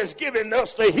Lord has given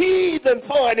us the heathen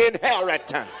for an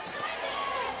inheritance.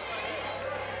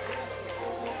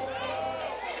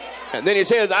 And then he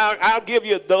says, I'll give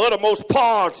you the uttermost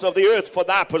parts of the earth for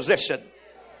thy possession.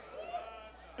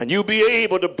 And you'll be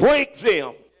able to break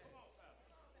them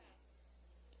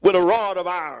with a rod of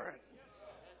iron.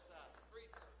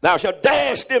 Thou shalt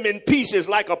dash them in pieces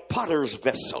like a potter's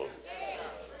vessel.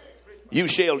 You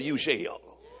shall.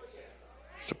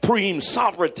 Supreme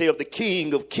sovereignty of the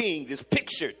King of Kings is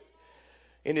pictured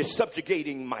in his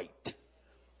subjugating might.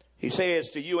 He says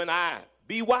to you and I,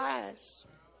 be wise,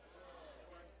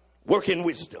 work in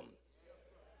wisdom.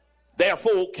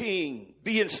 Therefore, King,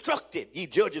 be instructed, ye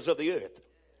judges of the earth.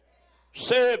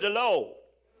 Serve the Lord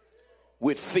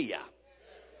with fear.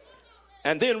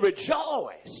 And then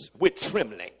rejoice with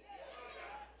trembling.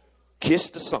 Kiss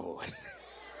the Son.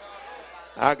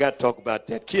 I got to talk about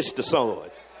that. Kiss the Son.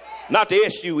 Not the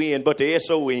S-U-N, but the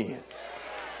S-O-N.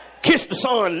 Kiss the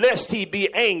Son lest he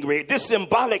be angry. This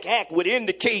symbolic act would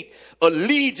indicate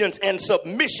allegiance and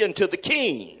submission to the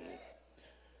King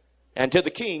and to the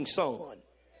King's Son.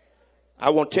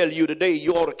 I want to tell you today,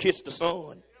 you ought to kiss the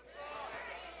Son.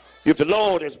 If the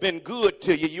Lord has been good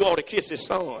to you, you ought to kiss his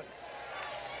Son.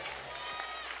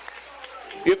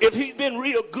 If he's been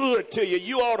real good to you,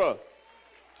 you ought to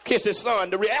kiss his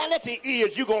Son. The reality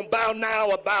is you're going to bow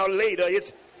now or bow later.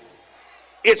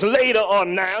 It's later or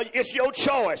now. It's your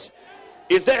choice.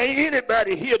 Is there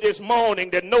anybody here this morning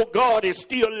that know God is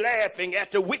still laughing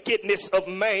at the wickedness of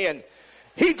man?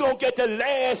 He's going to get the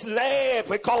last laugh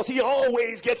because he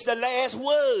always gets the last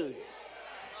word.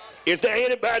 Is there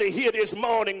anybody here this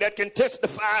morning that can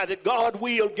testify that God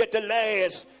will get the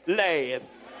last laugh?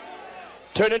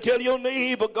 Turn and tell your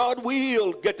neighbor, God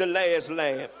will get the last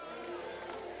laugh.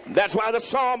 That's why the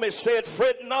psalmist said,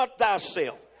 fret not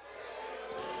thyself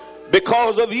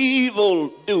because of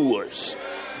evil doers,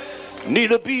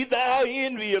 neither be thou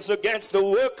envious against the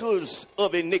workers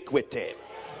of iniquity,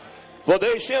 for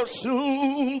they shall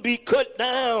soon be cut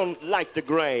down like the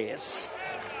grass,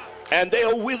 and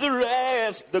they'll wither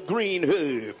as the green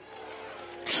herb.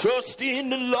 Trust in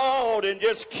the Lord and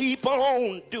just keep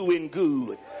on doing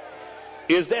good.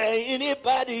 Is there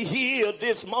anybody here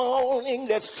this morning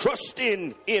that's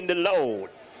trusting in the Lord?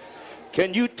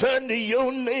 Can you turn to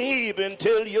your neighbor and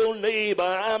tell your neighbor,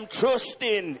 I'm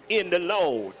trusting in the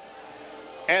Lord,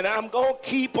 and I'm going to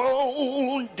keep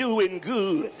on doing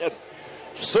good.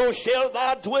 So shall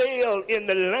thou dwell in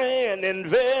the land, and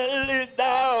verily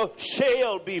thou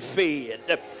shalt be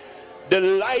fed.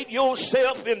 Delight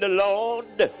yourself in the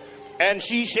Lord, and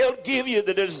she shall give you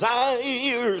the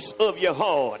desires of your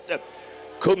heart.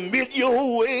 Commit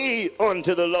your way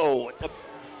unto the Lord.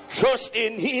 Trust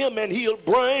in him, and he'll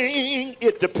bring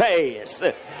it to pass.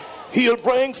 He'll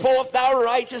bring forth thy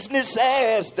righteousness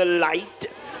as the light,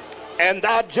 and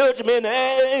thy judgment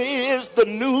as the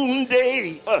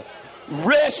noonday.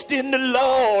 Rest in the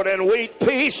Lord and wait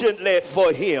patiently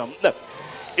for him.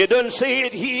 It doesn't say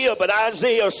it here, but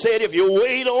Isaiah said if you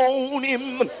wait on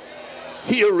him,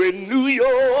 he'll renew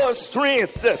your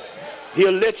strength.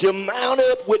 He'll let you mount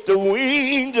up with the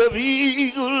wings of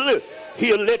eagle.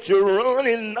 He'll let you run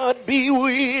and not be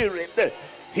weary.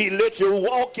 He'll let you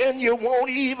walk and you won't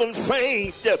even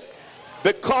faint.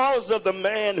 Because of the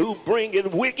man who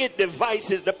bringeth wicked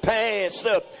devices to pass.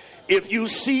 If you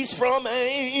cease from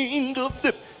anger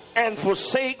and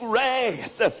forsake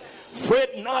wrath,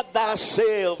 fret not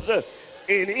thyself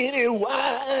in any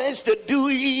wise to do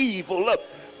evil.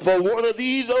 For one of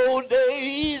these old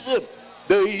days,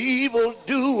 the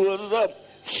evildoers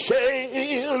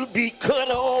shall be cut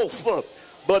off,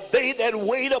 but they that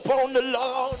wait upon the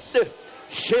Lord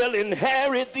shall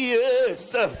inherit the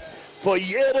earth. For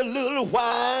yet a little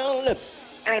while,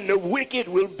 and the wicked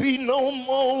will be no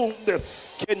more.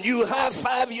 Can you high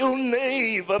five your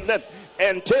neighbor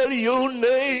and tell your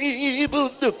neighbor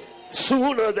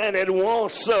sooner than it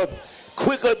wants,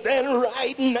 quicker than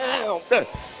right now?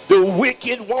 The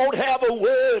wicked won't have a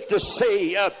word to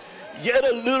say. Yet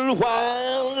a little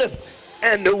while,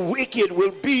 and the wicked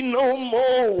will be no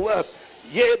more.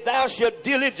 Yet thou shalt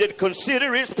diligently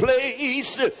consider his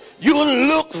place. You'll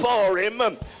look for him,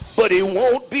 but he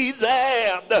won't be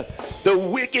there. The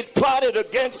wicked plotted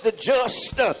against the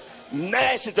just,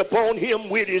 gnashes upon him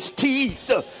with his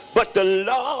teeth. But the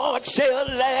Lord shall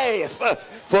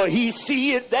laugh, for he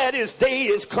seeth that his day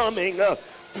is coming.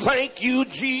 Thank you,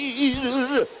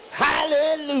 Jesus.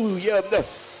 Hallelujah.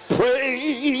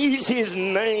 Praise his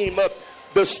name.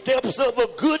 The steps of a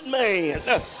good man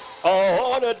are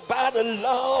ordered by the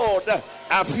Lord.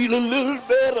 I feel a little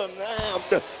better now.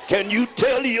 Can you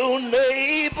tell your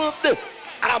neighbor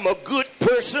I'm a good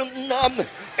person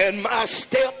and my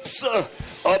steps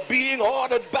are being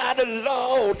ordered by the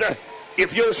Lord?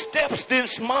 If your steps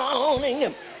this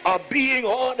morning are being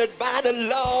ordered by the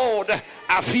Lord,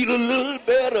 I feel a little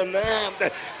better now.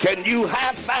 Can you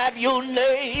high five your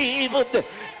neighbor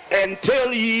and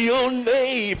tell your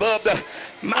neighbor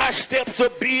my steps are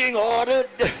being ordered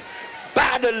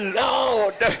by the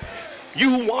Lord?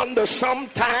 You wonder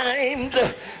sometimes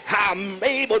how I'm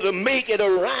able to make it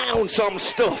around some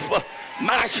stuff.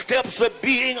 My steps are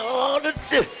being ordered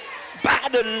by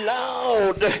the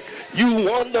Lord. You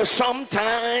wonder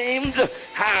sometimes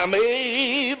how I'm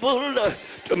able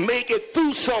to make it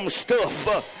through some stuff.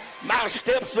 My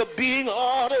steps are being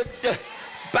ordered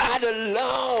by the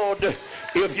Lord.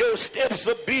 If your steps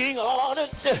are being ordered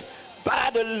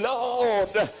by the Lord,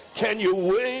 can you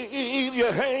wave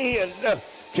your hand?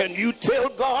 Can you tell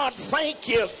God thank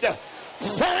you?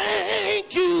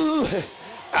 Thank you.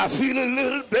 I feel a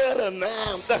little better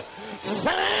now.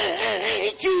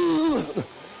 Thank you.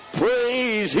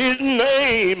 Praise his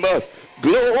name.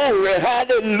 Glory,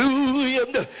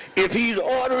 hallelujah. If he's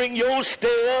ordering your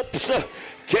steps,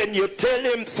 can you tell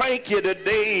him thank you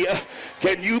today?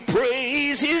 Can you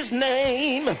praise his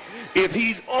name? If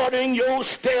he's ordering your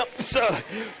steps,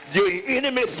 your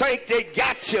enemy think they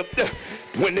got you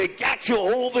when they got you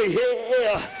over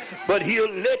here, but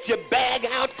he'll let you bag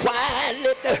out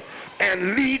quietly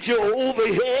and lead you over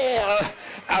here.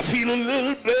 I feel a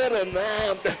little better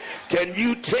now. Can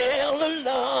you tell the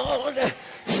Lord,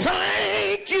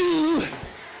 thank you?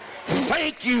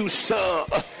 Thank you, sir.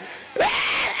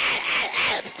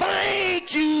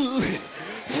 Thank you.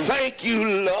 Thank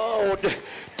you, Lord.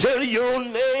 Tell your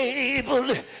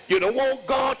neighbor you don't want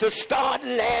God to start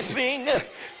laughing,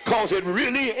 because it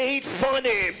really ain't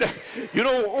funny. You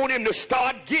don't want him to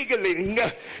start giggling.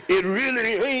 It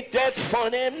really ain't that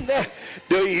funny.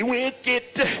 The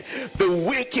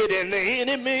wicked and the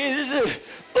enemies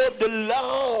of the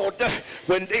Lord,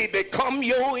 when they become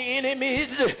your enemies,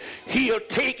 he'll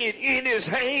take it in his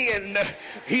hand.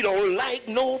 He don't like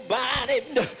nobody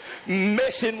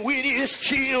messing with his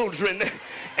children.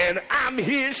 And I'm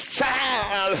his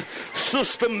child.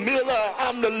 Sister Miller,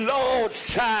 I'm the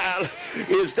Lord's child.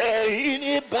 Is there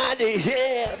anybody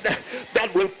here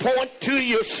that will point to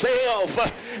yourself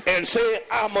and say,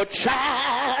 I'm a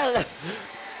child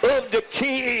of the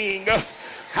King?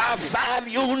 High five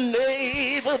your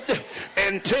neighbor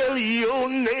and tell your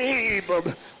neighbor,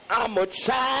 I'm a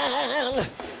child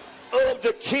of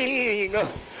the King.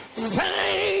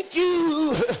 Thank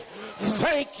you.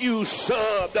 Thank you,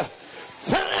 sir.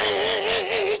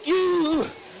 Thank you.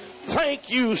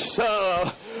 Thank you,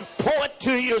 sir. Point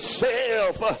to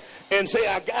yourself and say,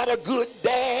 I got a good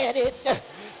daddy.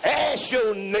 Ask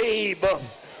your neighbor,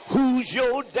 who's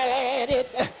your daddy?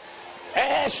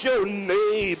 Ask your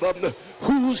neighbor,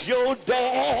 who's your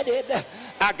daddy?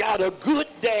 I got a good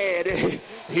daddy.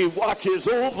 He watches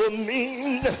over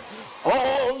me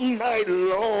all night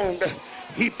long.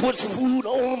 He puts food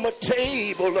on my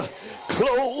table,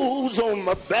 clothes on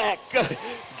my back,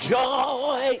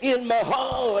 joy in my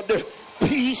heart,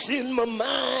 peace in my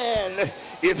mind.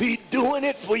 If he's doing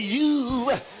it for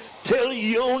you, tell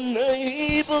your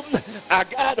neighbor, I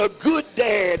got a good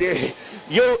daddy.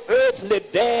 Your earthly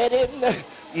daddy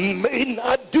may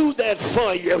not do that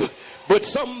for you, but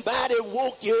somebody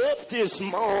woke you up this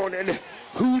morning.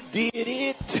 Who did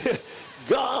it?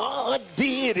 God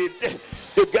did it.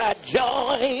 You got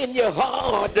joy in your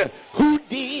heart. Who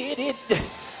did it?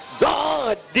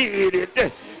 God did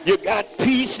it. You got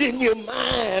peace in your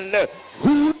mind.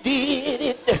 Who did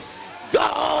it?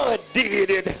 God did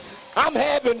it. I'm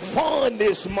having fun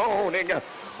this morning.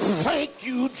 Thank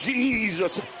you,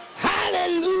 Jesus.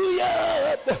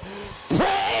 Hallelujah.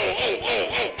 Praise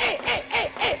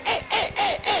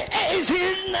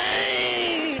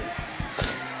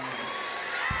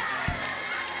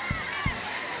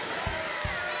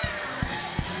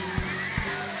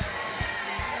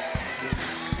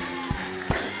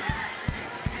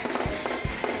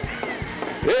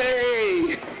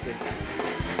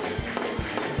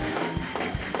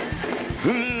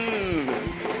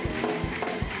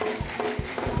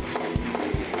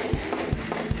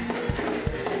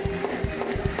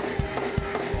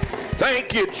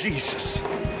Thank you, Jesus.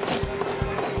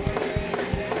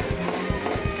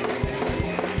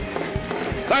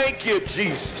 Thank you,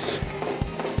 Jesus.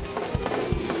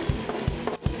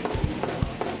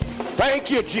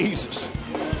 Thank you, Jesus.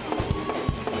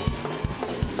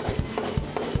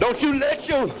 Don't you let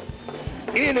your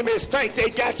enemies think they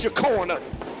got you cornered.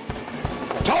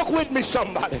 Talk with me,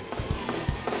 somebody.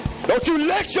 Don't you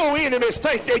let your enemies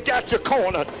think they got you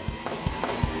cornered.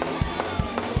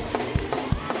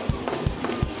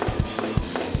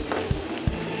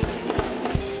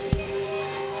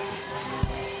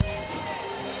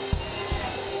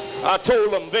 I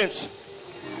told them, Vince,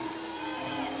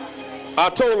 I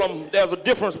told them there's a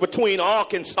difference between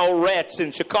Arkansas rats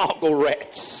and Chicago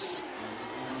rats.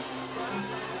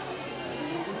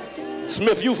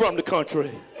 Smith, you from the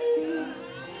country.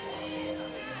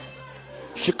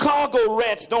 Chicago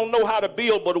rats don't know how to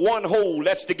build but one hole,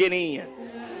 that's to get in.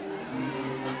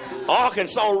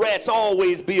 Arkansas rats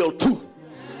always build two.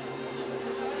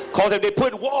 Because if they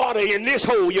put water in this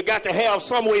hole, you got to have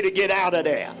some way to get out of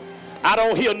there. I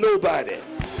don't hear nobody.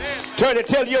 Turn and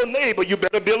tell your neighbor, you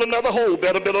better build another hole,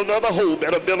 better build another hole,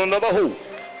 better build another hole.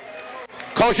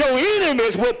 Because your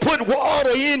enemies will put water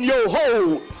in your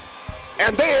hole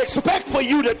and they expect for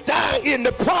you to die in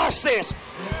the process.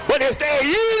 But is there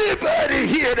anybody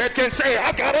here that can say,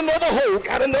 I got another hole,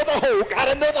 got another hole, got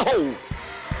another hole?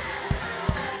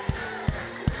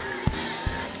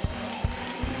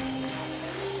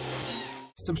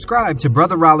 Subscribe to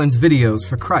Brother Rollins Videos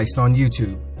for Christ on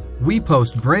YouTube. We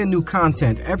post brand new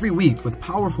content every week with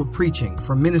powerful preaching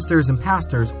from ministers and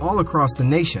pastors all across the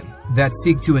nation that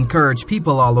seek to encourage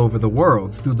people all over the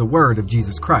world through the word of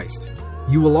Jesus Christ.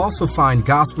 You will also find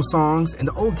gospel songs and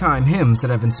old-time hymns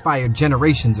that have inspired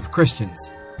generations of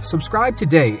Christians. Subscribe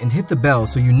today and hit the bell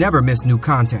so you never miss new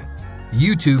content.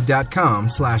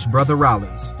 YouTube.com/Brother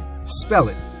Rollins. Spell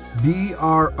it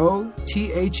BROTHA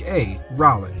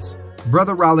Rollins.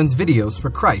 Brother Rollins Videos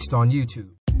for Christ on YouTube.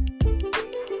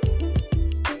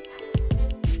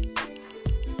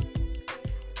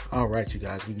 All right, you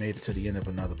guys, we made it to the end of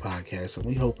another podcast, and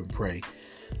we hope and pray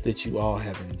that you all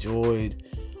have enjoyed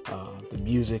the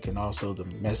music and also the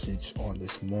message on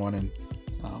this morning.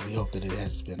 We hope that it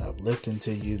has been uplifting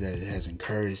to you, that it has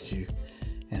encouraged you,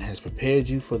 and has prepared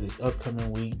you for this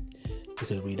upcoming week,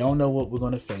 because we don't know what we're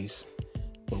going to face,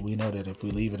 but we know that if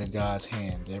we leave it in God's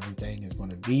hands, everything is going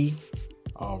to be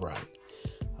all right.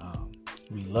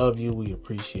 We love you. We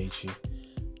appreciate you.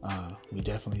 We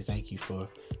definitely thank you for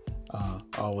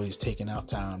always taking out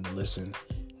time to listen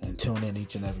and tune in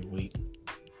each and every week.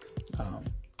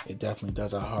 It definitely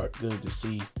does our heart good to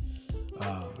see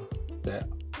that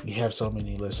we have so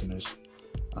many listeners,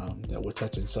 that we're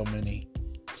touching so many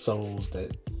souls,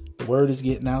 that the word is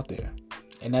getting out there.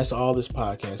 And that's all this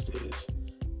podcast is.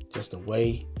 Just a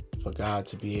way for God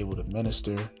to be able to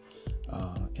minister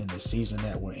in the season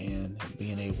that we're in, and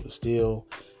being able to still,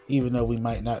 even though we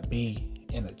might not be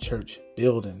in a church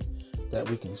building, that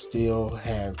we can still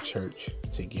have church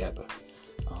together.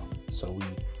 So we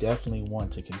definitely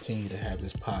want to continue to have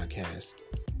this podcast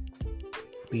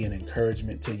be an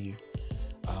encouragement to you,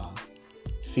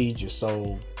 feed your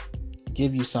soul,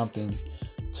 give you something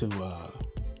to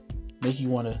make you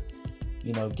want to,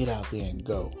 get out there and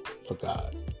go for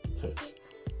God. Because,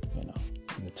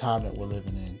 in the time that we're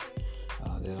living in,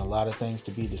 there's a lot of things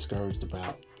to be discouraged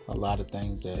about, a lot of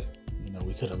things that,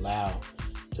 we could allow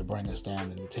to bring us down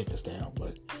and to take us down.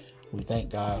 But we thank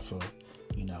God for,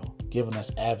 giving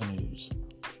us avenues,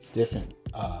 different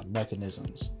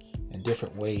mechanisms, and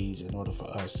different ways in order for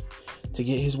us to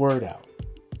get his word out,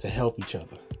 to help each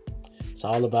other. It's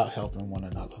all about helping one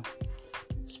another,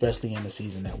 especially in the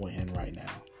season that we're in right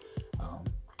now.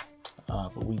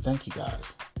 But we thank you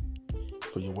guys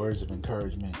for your words of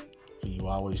encouragement, for you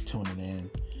always tuning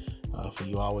in, for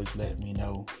you always letting me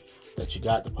know that you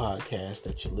got the podcast,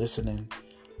 that you're listening,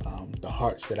 the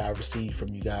hearts that I receive from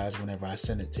you guys whenever I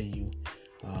send it to you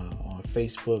on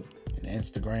Facebook and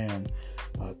Instagram,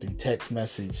 through text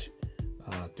message,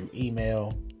 through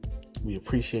email. We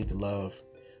appreciate the love.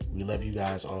 We love you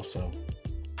guys also.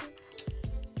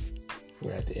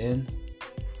 We're at the end.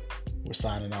 We're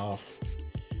signing off,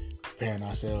 preparing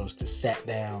ourselves to sit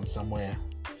down somewhere.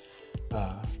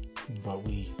 But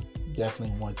we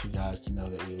definitely want you guys to know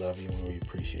that we love you and we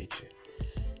appreciate you.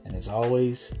 And as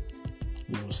always,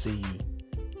 we will see you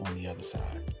on the other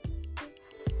side.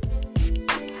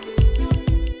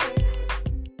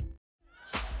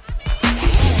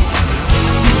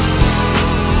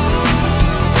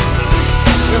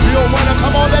 If you wanna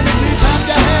come on, let me see you clap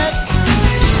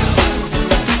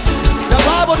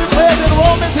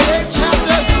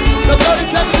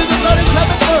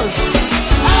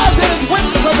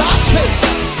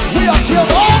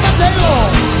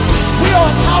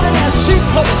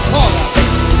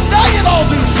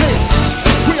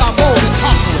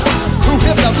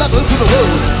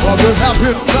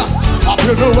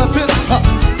to the weapons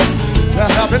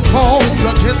that have been formed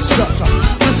against us,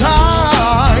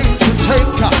 designed to take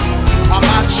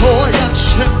my joy and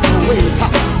strength away.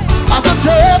 The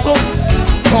devil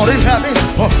thought he had me,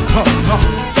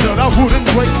 that I wouldn't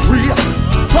break free,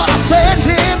 but I set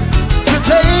him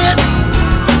today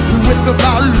with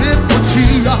my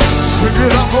liberty. Swing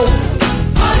it up, oh,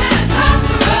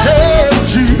 hey,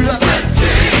 Jesus.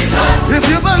 If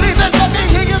you believe it, let me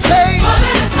hear you say,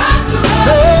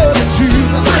 hey,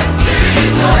 Jesus.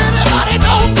 Anybody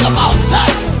know? Come on,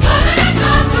 say,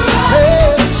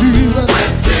 hey, Jesus.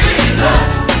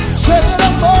 Sing it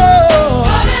up, oh,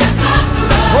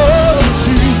 oh,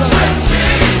 Jesus.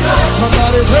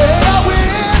 Somebody say, I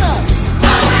win.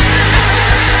 I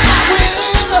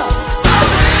win. I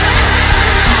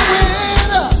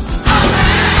win. Oh,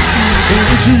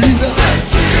 Jesus.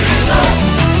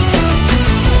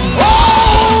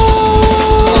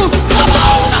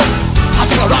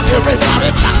 Everybody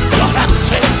clap your hands,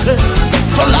 say,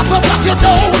 so laugh up like you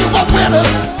know you are winning.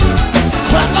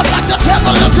 Clap up like the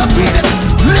devil is defeated.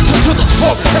 Listen to the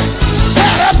story, say,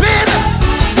 there have been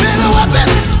a weapon,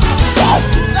 whoa,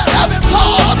 that have been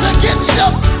formed against you,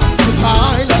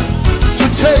 designed to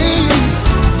take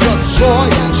your joy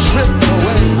and strength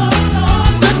away.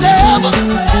 The devil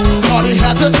thought he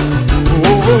had you,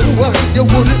 oh, you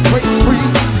wouldn't break free,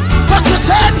 but you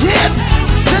said him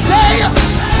today.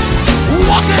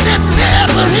 Walking in there,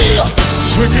 but here,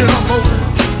 swinging up over.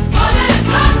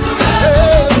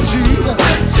 Hey, Jesus.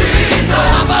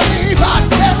 I believe I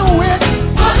can win.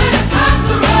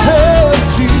 Hey,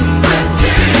 Jesus.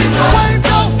 Wave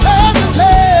your hands and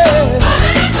say,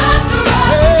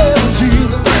 hey,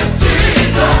 Jesus.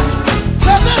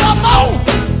 Set it up on.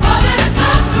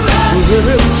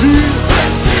 Hey, Jesus.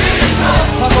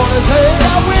 I'm gonna say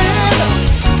I win.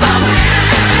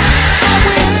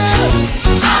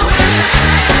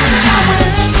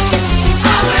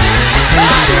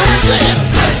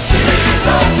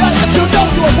 That if you know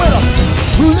you're a winner,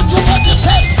 lift your hands and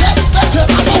say,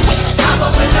 I'm a winner. I'm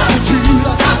a winner. With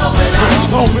Jesus. I'm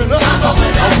a winner. I'm a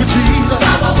winner. With Jesus.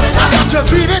 I'm a winner. I got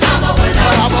defeated,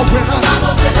 but I'm a winner.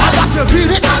 I got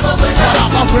defeated, but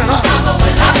I'm a winner.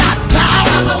 I got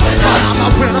down, but I'm a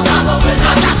winner.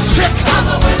 I got sick,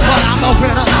 but I'm a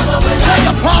winner. Take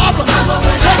a problem,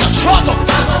 take a struggle,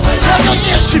 take an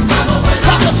issue,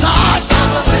 prophesy,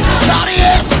 shout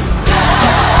yes.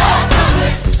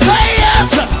 Say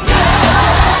yes.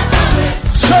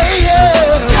 Say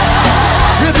yes.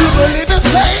 If you believe it,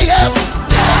 say yes.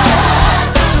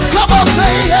 Come on,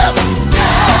 say yes.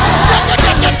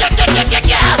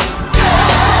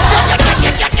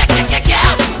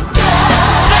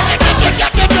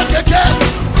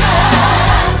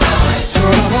 So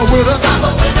I'm a winner.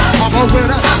 I'm a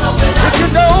winner. If you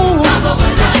know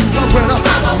that you're a winner,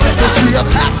 let me see you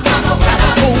clap. Clap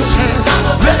those hands.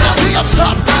 Let me see you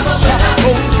stop. Stop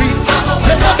those feet.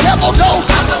 Let the devil know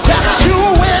that you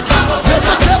win. Let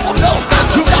the devil know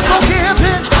you got no give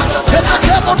in. Let the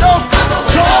devil know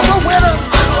you're a winner.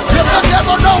 Let the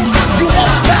devil know you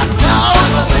won't back down.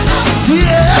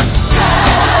 Yes.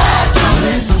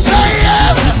 Say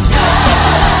yes.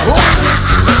 Wow,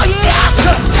 yes.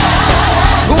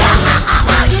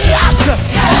 Wow, yes.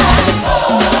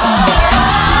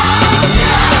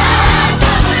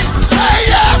 Say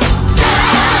yes.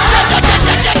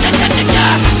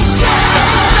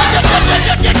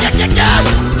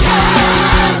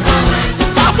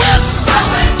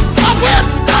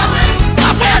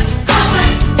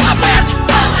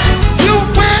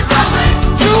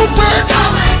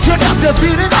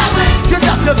 Defeated, you're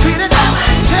not defeated.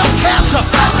 Tell cancer,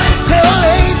 tell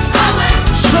AIDS,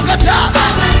 sugar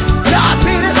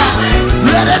diabetes,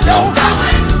 let it know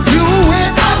you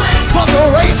win. For the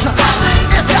race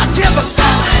is not given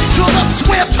to the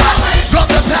swift, but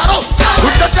the battle,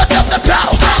 the battle, the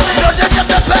battle,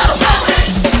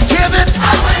 given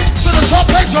to the short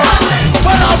placer.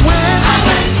 But I win,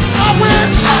 I win,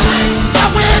 I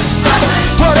win.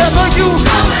 Whatever you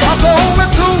are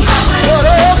going through,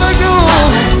 whatever you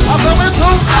are going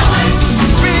through,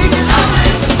 speak,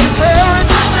 declare it,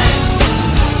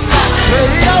 say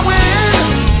I win,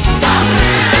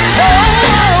 oh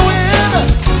I win,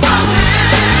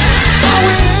 I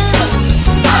win,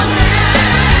 I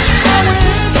win, I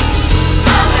win,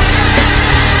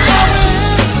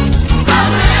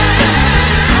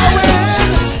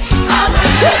 I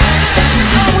win,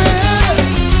 I win,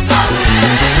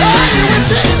 are you in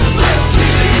Jesus?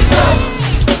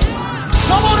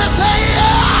 Come on and say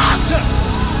yes!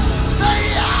 Say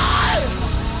yes!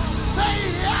 Say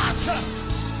yes!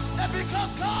 And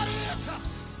because God is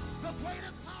the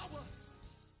greatest power.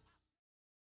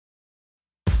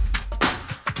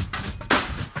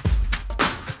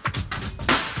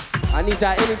 I need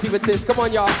y'all energy with this. Come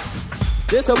on, y'all.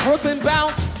 This a Brooklyn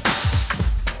bounce.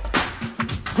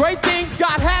 Great things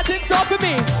God has in store for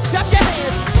me. Clap your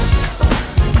hands.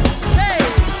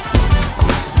 Hey.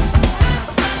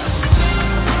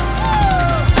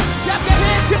 Clap your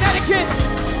hands, Connecticut.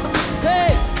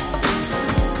 Hey.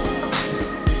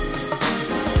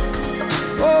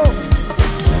 Oh.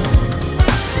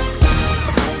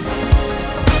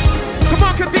 Come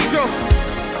on, Cathedral.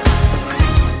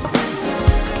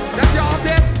 That's y'all out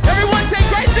there. Everyone say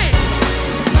great things.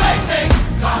 Great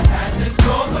things God has in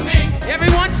store for me.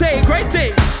 Everyone say great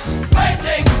things. Great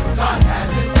things God has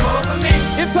in store for me.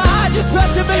 If I just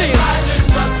trust and believe. If I just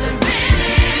trust and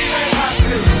believe, I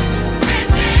will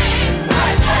receive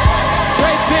great things.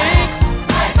 Great things.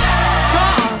 Great things.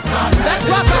 God. Let's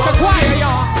rock like a choir,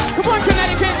 y'all. Come on,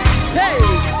 Connecticut. Hey.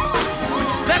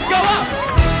 Let's go up.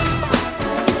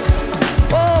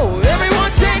 Oh,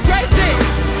 everyone say great things.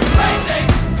 Great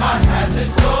things God has in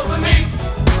store for me.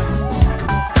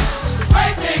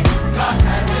 Great things God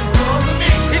has in store for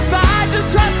me. If I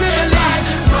just trust and If I believe.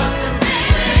 just trust and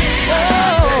believe, I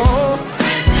Oh, will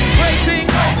receive great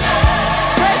things. great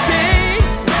things. Great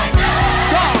things. Great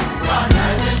things God. God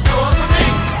has in store for me.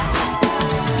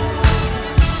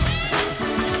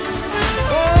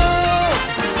 Oh.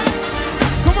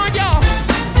 Come on, y'all.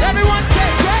 Everyone say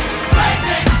great. Great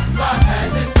things God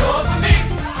has in store for me.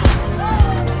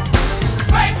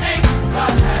 Great things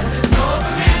God has in store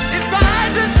for me. If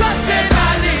I just trust and If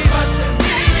I just believe. trust and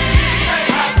believe,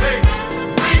 I will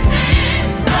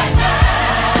receive great things.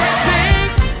 Great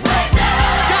things. Great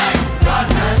things God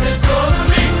has in store for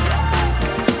me.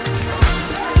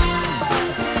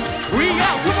 We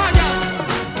out. Come on, y'all.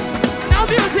 No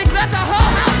music. Let the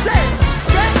whole house say it.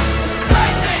 Great.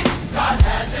 Great things God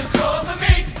has in store for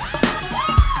me.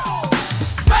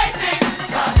 Great things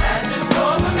God has in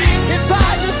store for me. If I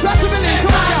just trust and believe. If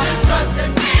Come on, I y'all. just trust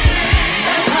and believe,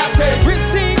 And have faith.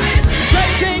 Receive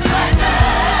great things.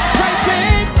 Great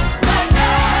things.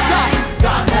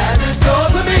 God has in store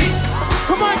for me.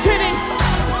 Come on, Kenny.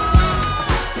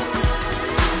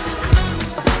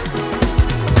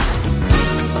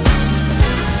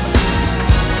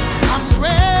 I'm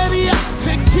ready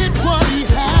to get what he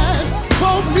has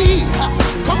for me.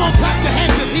 Come on, clap your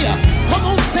hands in here. Come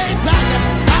on, say it, Zion.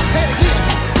 I said it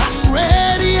again. I'm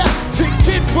ready to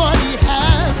get what he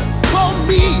has for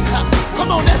me.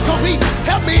 Come on, that's on me.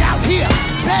 Help me out here.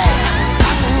 Say,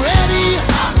 I'm ready.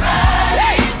 I'm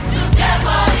ready to get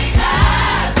what He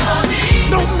has for me.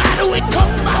 No matter what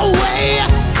comes my way,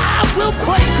 I will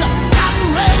praise him. I'm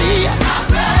ready. I'm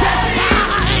ready Yes,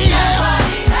 I to get am. what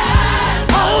He has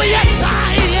for Oh, me. yes,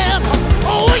 I am.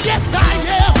 Oh, yes, I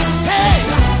am. Hey,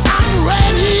 I'm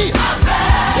ready. I'm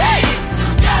ready to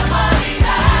get what He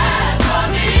has for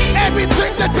me.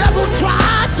 Everything the devil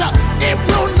tried, it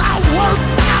will not work.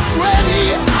 I'm ready.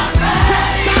 I'm ready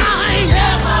Yes, I to get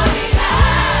am. what He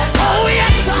has for Oh, me.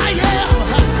 yes, I am.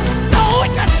 Oh,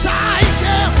 yes, I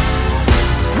am.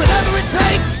 Whatever it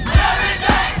takes, Whatever it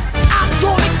takes, I'm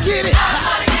gonna get it. I'm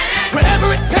gonna get it. Whatever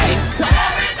it takes,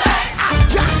 Whatever it takes, I've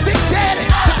got to get it.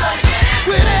 I'm gonna get it.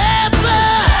 Whatever,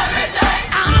 Whatever it takes,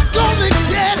 I'm gonna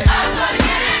get it. I'm gonna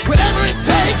get it. Whatever it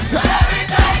takes, Whatever it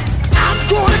takes, I'm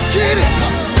gonna get it.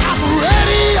 I'm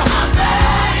ready. I'm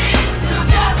ready to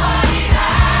get what He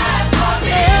has for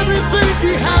me. Everything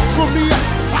he has for me,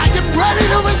 I am ready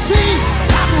to receive.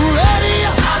 I'm ready.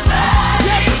 I'm ready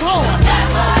Yes, Lord. to get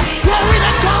what He Glory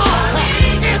to has God for me.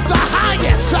 in the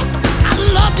highest. I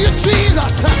love you,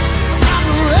 Jesus. I'm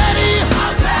ready.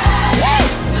 I'm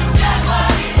ready to get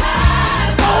what He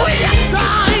has for Oh, me. yes,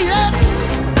 I am.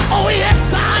 Oh, yes,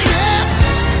 I am.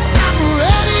 I'm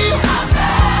ready. I'm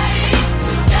ready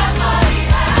to get what He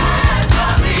has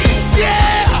for me.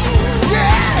 Yeah,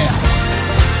 yeah.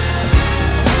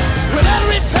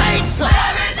 Whatever it takes,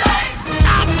 Whatever it takes,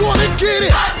 I'm gonna get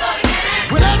it. I'm gonna get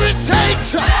it. Whatever it takes,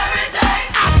 Whatever it takes,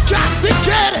 I've got to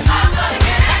get it. I'm gonna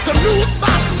get it. To lose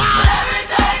my mind, Whatever it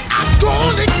takes, I'm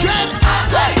gonna get it. I'm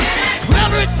gonna get it.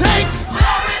 Whatever it takes,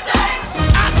 Whatever it takes,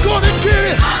 I'm gonna get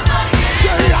it. I'm gonna get it.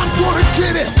 Say I'm gonna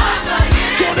get it. I'm gonna get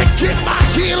it. Gonna get my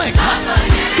healing. I'm gonna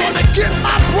get it. Gonna get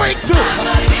my breakthrough. I'm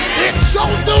gonna get it. It's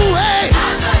on the way.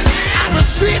 I'm gonna get it. I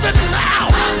receive it now.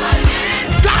 I'm gonna get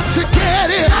it. Got to get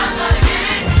it. I'm gonna get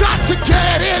it. Got to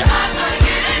get it. I'm gonna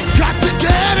get it. Got to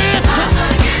get it. I'm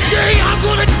gonna get it. Say I'm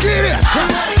gonna get it. I'm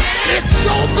gonna get it. It's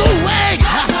on the way.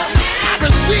 I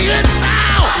receive it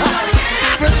now.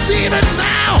 I receive it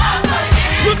now. I'm gonna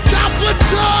get it. Look out for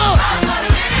joy. I'm gonna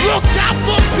get it. Look out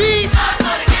for peace. I'm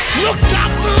gonna get it. Look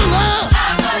out for love.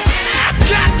 I'm gonna get it. I've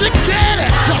got to get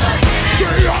it.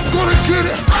 Say I'm gonna get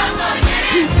it. I'm gonna get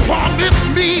it. You promised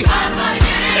me I'm gonna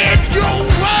get it. In your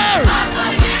word.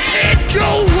 In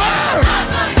your word.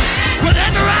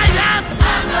 Whatever I am.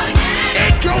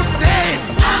 In your name.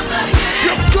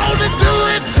 You're gonna do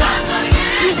it.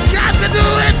 You got to do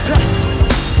it.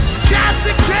 Got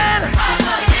to get it.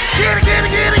 Get it, get it,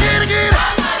 get it, get it, get it.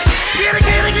 Get it,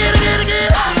 get it, get it, get it, get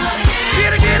it.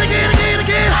 Get it, get it, get it, get it,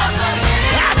 get it.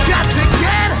 I got to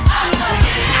get it.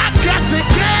 I got to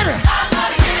get it.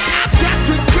 I got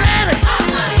to get it.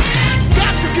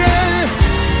 Got to get it.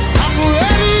 I'm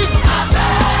ready.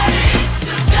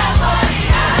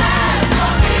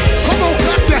 Come on,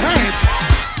 clap your hands.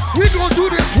 We're gonna do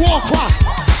this war cry.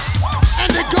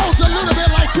 And it goes a little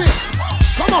bit like this.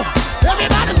 Come on,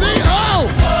 everybody sing, oh!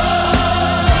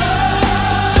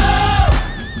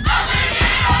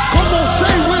 Come on,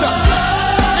 say with us.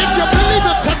 If you believe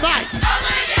it tonight,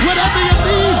 whatever you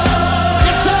need,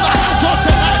 it's in the house on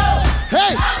tonight.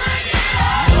 Hey!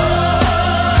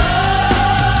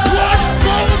 One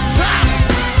more time.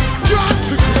 Got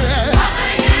to get it.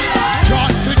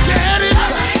 Got to get it.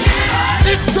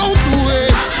 It's on the way.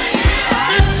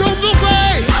 It's on the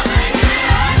way.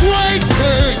 Great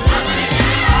thing.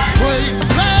 Great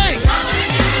thing.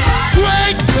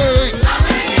 Great thing.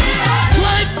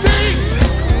 Great things.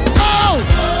 Oh!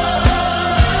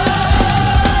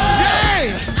 Yeah!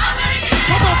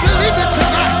 Come on, believe it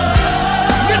tonight.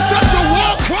 Lift up the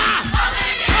war cry.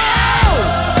 Oh!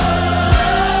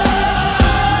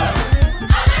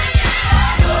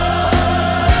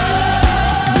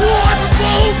 One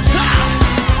more time.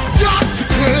 Got to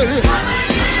get it.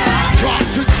 Got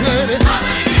to get it.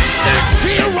 It's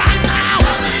here right now.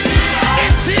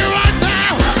 It's here right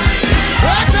now.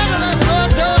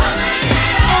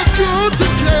 I'm good to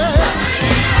get it.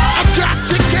 I got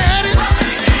to get it.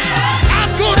 I'm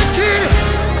gonna get it.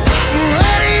 I'm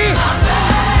ready.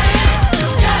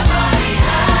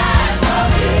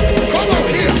 Come on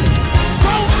here.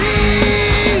 Go me.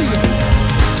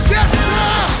 Yes,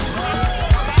 sir.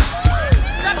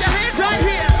 Clap your hands right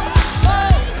here.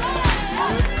 Oh.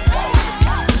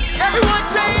 Everyone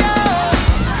say oh.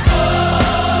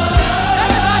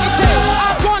 Everybody say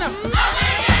I'm gonna.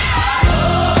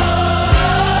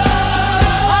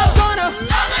 I'm gonna.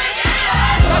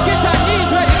 Now get your knees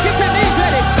ready. Get your knees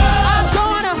ready. I'm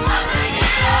gonna.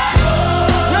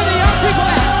 Where the young people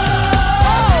at?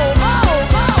 Oh,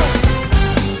 oh, oh.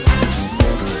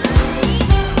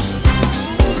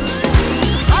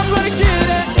 I'm gonna get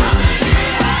it.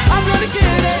 I'm gonna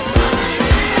get it.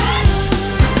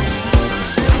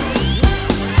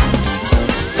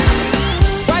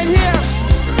 Right here.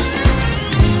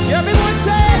 Everyone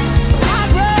say, I'm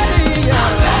ready.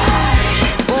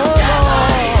 Oh,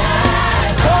 Lord.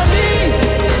 For me.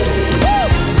 Woo.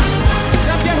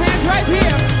 Clap your hands right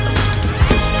here.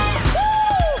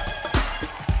 Woo.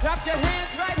 Clap your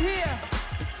hands right here.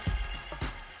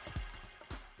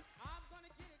 I'm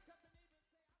gonna get it.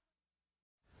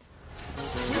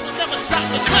 We will never stop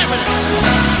declaring it.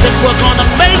 If we're gonna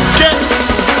make it,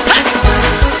 hey,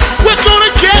 we're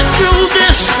gonna get through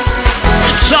this.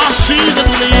 It's our season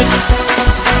to live.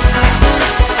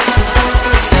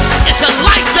 It's a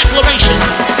life declaration.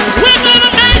 We're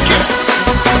gonna make it.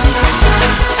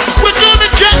 We're gonna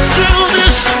get through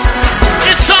this.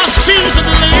 It's our season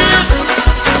to live.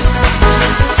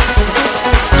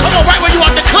 Come on, right where you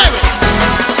are, declare it.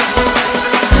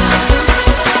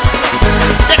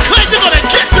 Declare you're gonna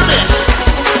get through this.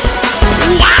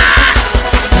 Why?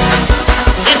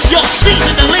 It's your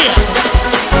season to live.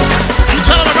 You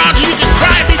tell them around you, you can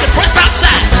cry and be depressed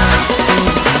outside.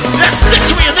 There's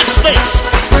victory in this space.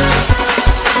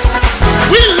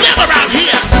 We live around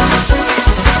here.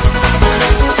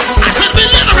 I said we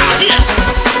live around here.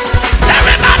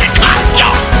 Everybody clap,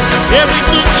 y'all.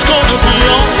 Everything's gonna be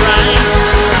alright.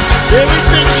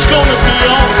 Everything's gonna be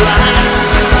alright.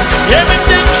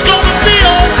 Everything's gonna be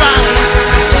alright.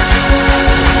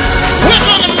 We're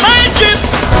gonna make it.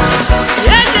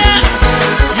 Yeah, yeah.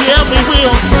 Yeah, we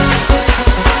will.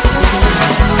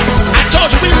 I told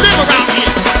you we live around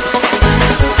here.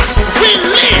 We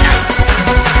live.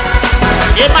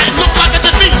 It might look like a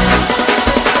defeat,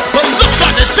 but looks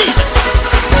are deceiving.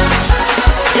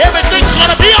 Everything's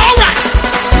gonna be alright.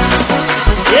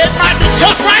 It might be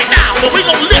tough right now, but we're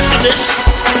gonna live for this.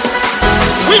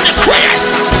 We declare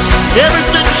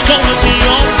everything's gonna be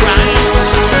alright.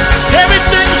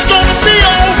 Everything's gonna be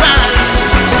alright.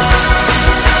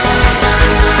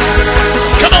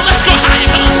 Come on, let's go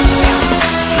higher.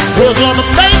 We're gonna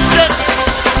make it.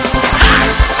 Ha!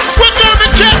 We're gonna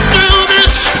get through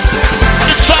this.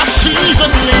 It's our season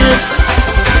to live.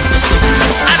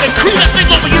 I decree that thing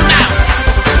over you now.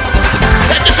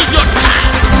 That this is your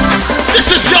time.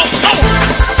 This is your moment.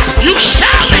 You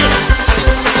shall live.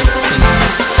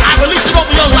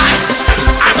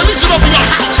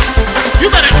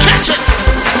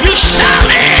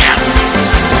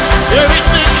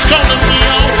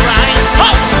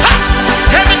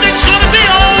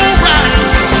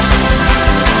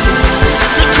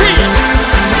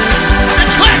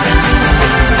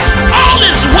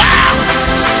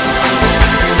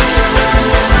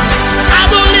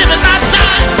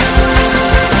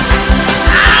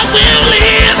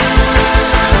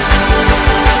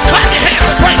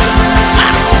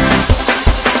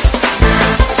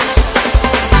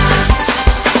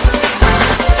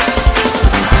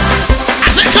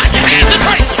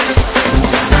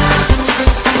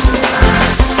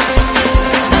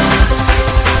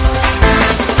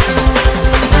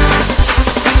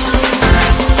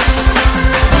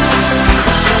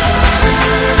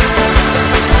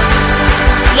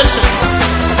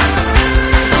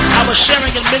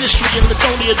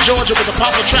 in Georgia with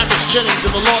Apostle Travis Jennings,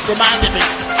 and the Lord reminded me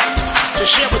to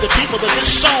share with the people that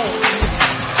this song,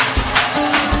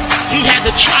 he had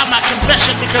to try my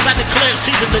confession because I declared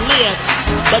season to live,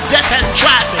 but death hadn't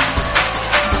tried me.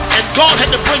 And God had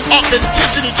to bring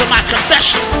authenticity to my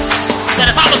confession,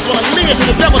 that if I was going to live,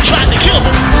 the devil tried to kill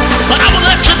me. But I will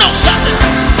let you know something.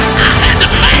 I had to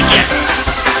make it.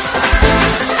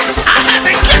 I had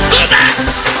to get through that,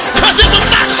 because it was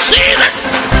my season.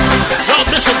 Y'all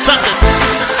missing something.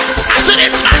 I said,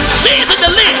 it's my season to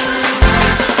live.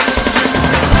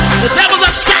 The devil's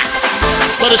upset,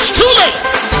 but it's too late.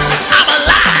 I'm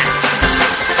alive.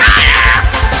 I am.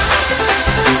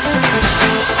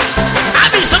 I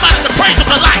need somebody to praise him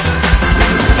for life.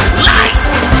 Life.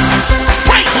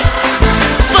 Praise him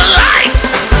for life.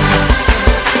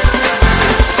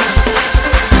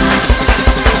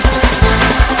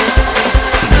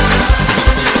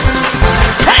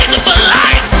 Praise him for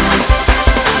life.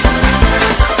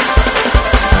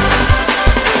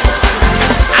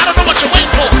 I don't know what you're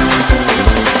waiting for.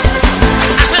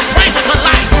 I said praise him for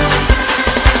life.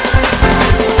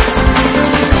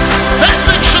 That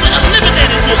thing should have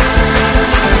eliminated you.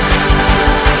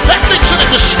 That thing should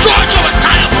have destroyed your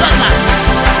entire bloodline.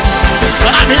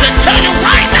 But I'm here to tell you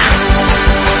right now,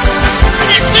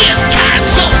 it's being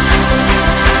canceled.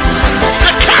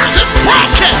 The curse is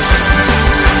broken.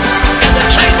 And the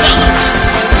chains are loose.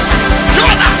 You're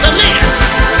about to live.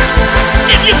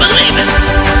 If you believe it,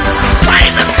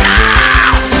 praise him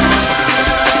now.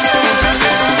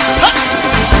 Huh.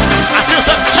 I feel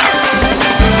something turn.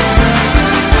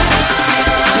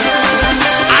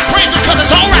 I praise him because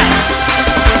it's all right.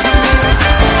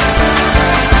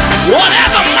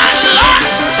 Whatever my Lord,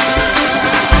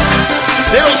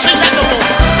 they don't sing that no more.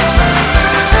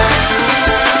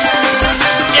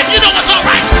 If you know it's all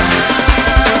right,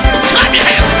 clap your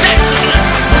hands and dance to it.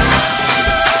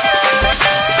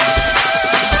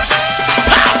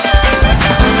 Wow.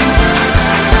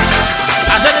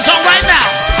 I said it's all right now.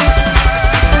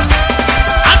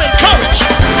 I'm encouraged.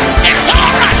 It's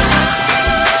all right.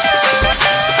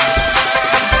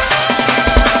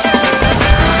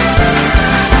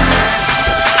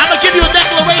 I'm gonna give you a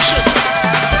declaration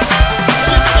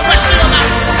for the rest of your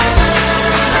life.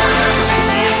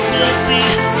 It will be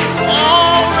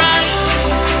all right.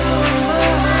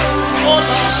 Oh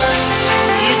Lord,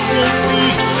 it will be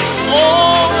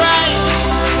all right.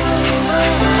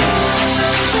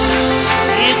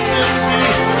 It will be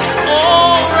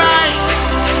all right.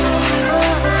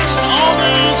 So all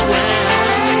is well.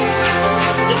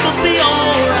 It will be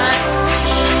all right.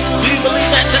 Do you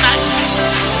believe that tonight?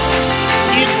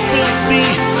 It will be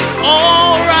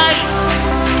all right.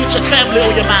 Get your family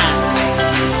on your mind.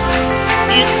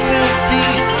 It will be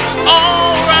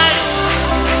all right.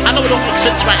 I know it don't make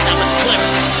sense right now, but declare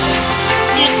it.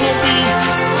 It will be.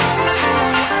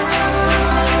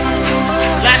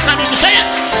 Last time you can say it.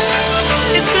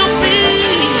 It will be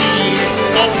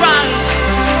all right.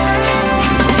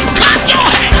 Clap your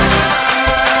hands.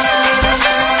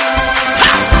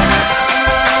 Ha!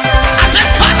 I said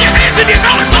clap your hands if you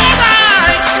know it's all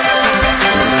right.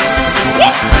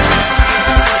 Woo!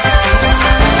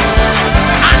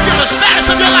 I feel the status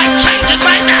of your life changing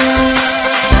right now.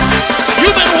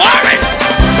 You've been worried,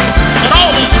 but all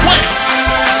is well.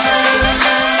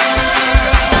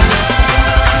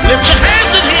 Lift your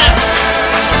hands in here.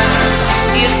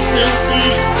 It will be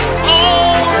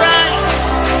all right.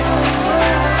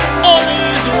 All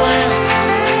is well.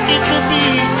 It will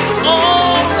be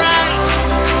all right.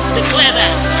 Declare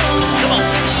that. Come on.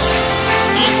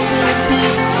 It will be.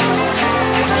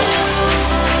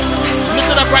 Lift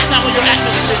it up right now in your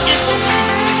atmosphere. It will be.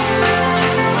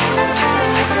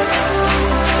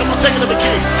 Come on, take it up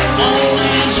again. All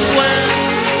is well.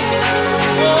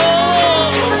 Oh.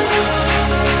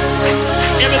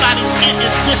 Everybody's it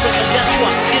is different, but guess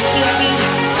what? It will be.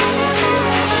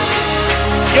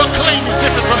 Your claim is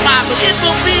different from mine, but it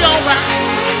will be all right.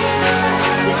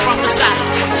 We prophesy.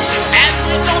 And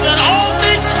we know that all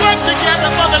things work together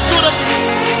for the good of you.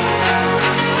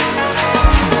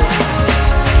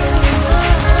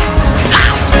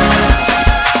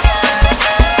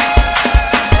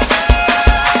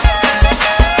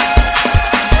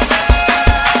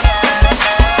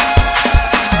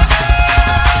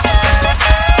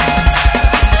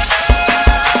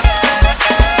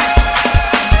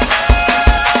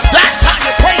 That's how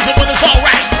you praise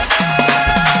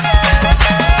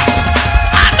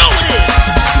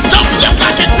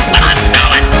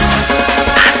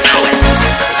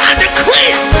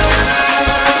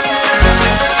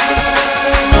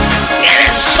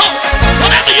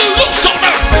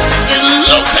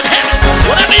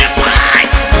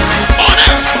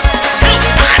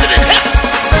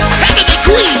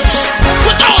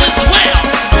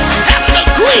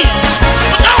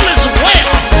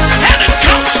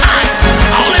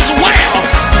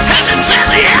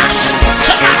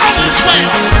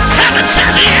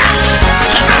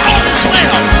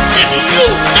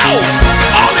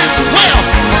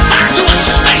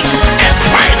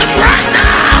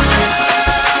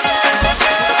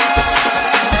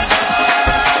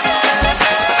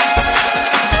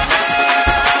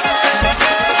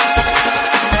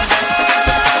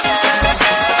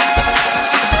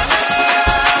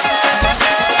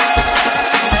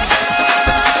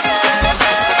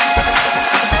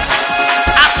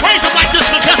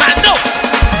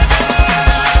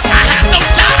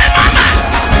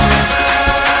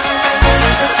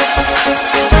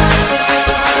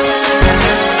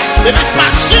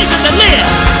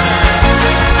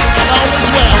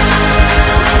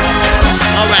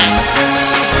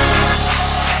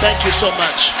Thank you so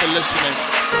much for listening.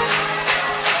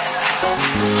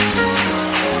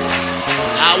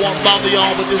 I won't bother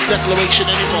y'all with this declaration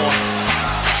anymore.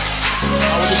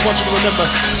 I just want you to remember,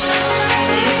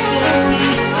 it will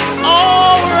be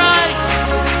alright.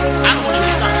 I don't want you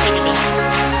to start singing this.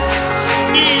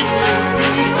 It will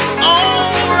be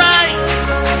alright.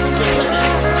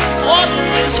 All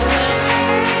is right.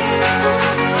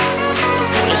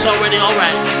 It's already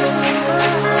alright.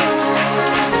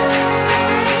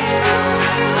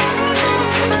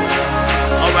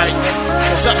 Alright.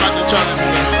 There's something about the turn here.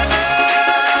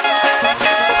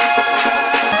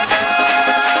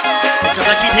 Because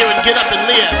I keep hearing get up and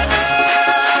live.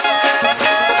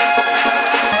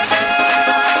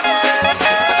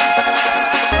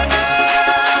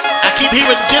 I keep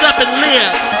hearing get up and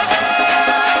live.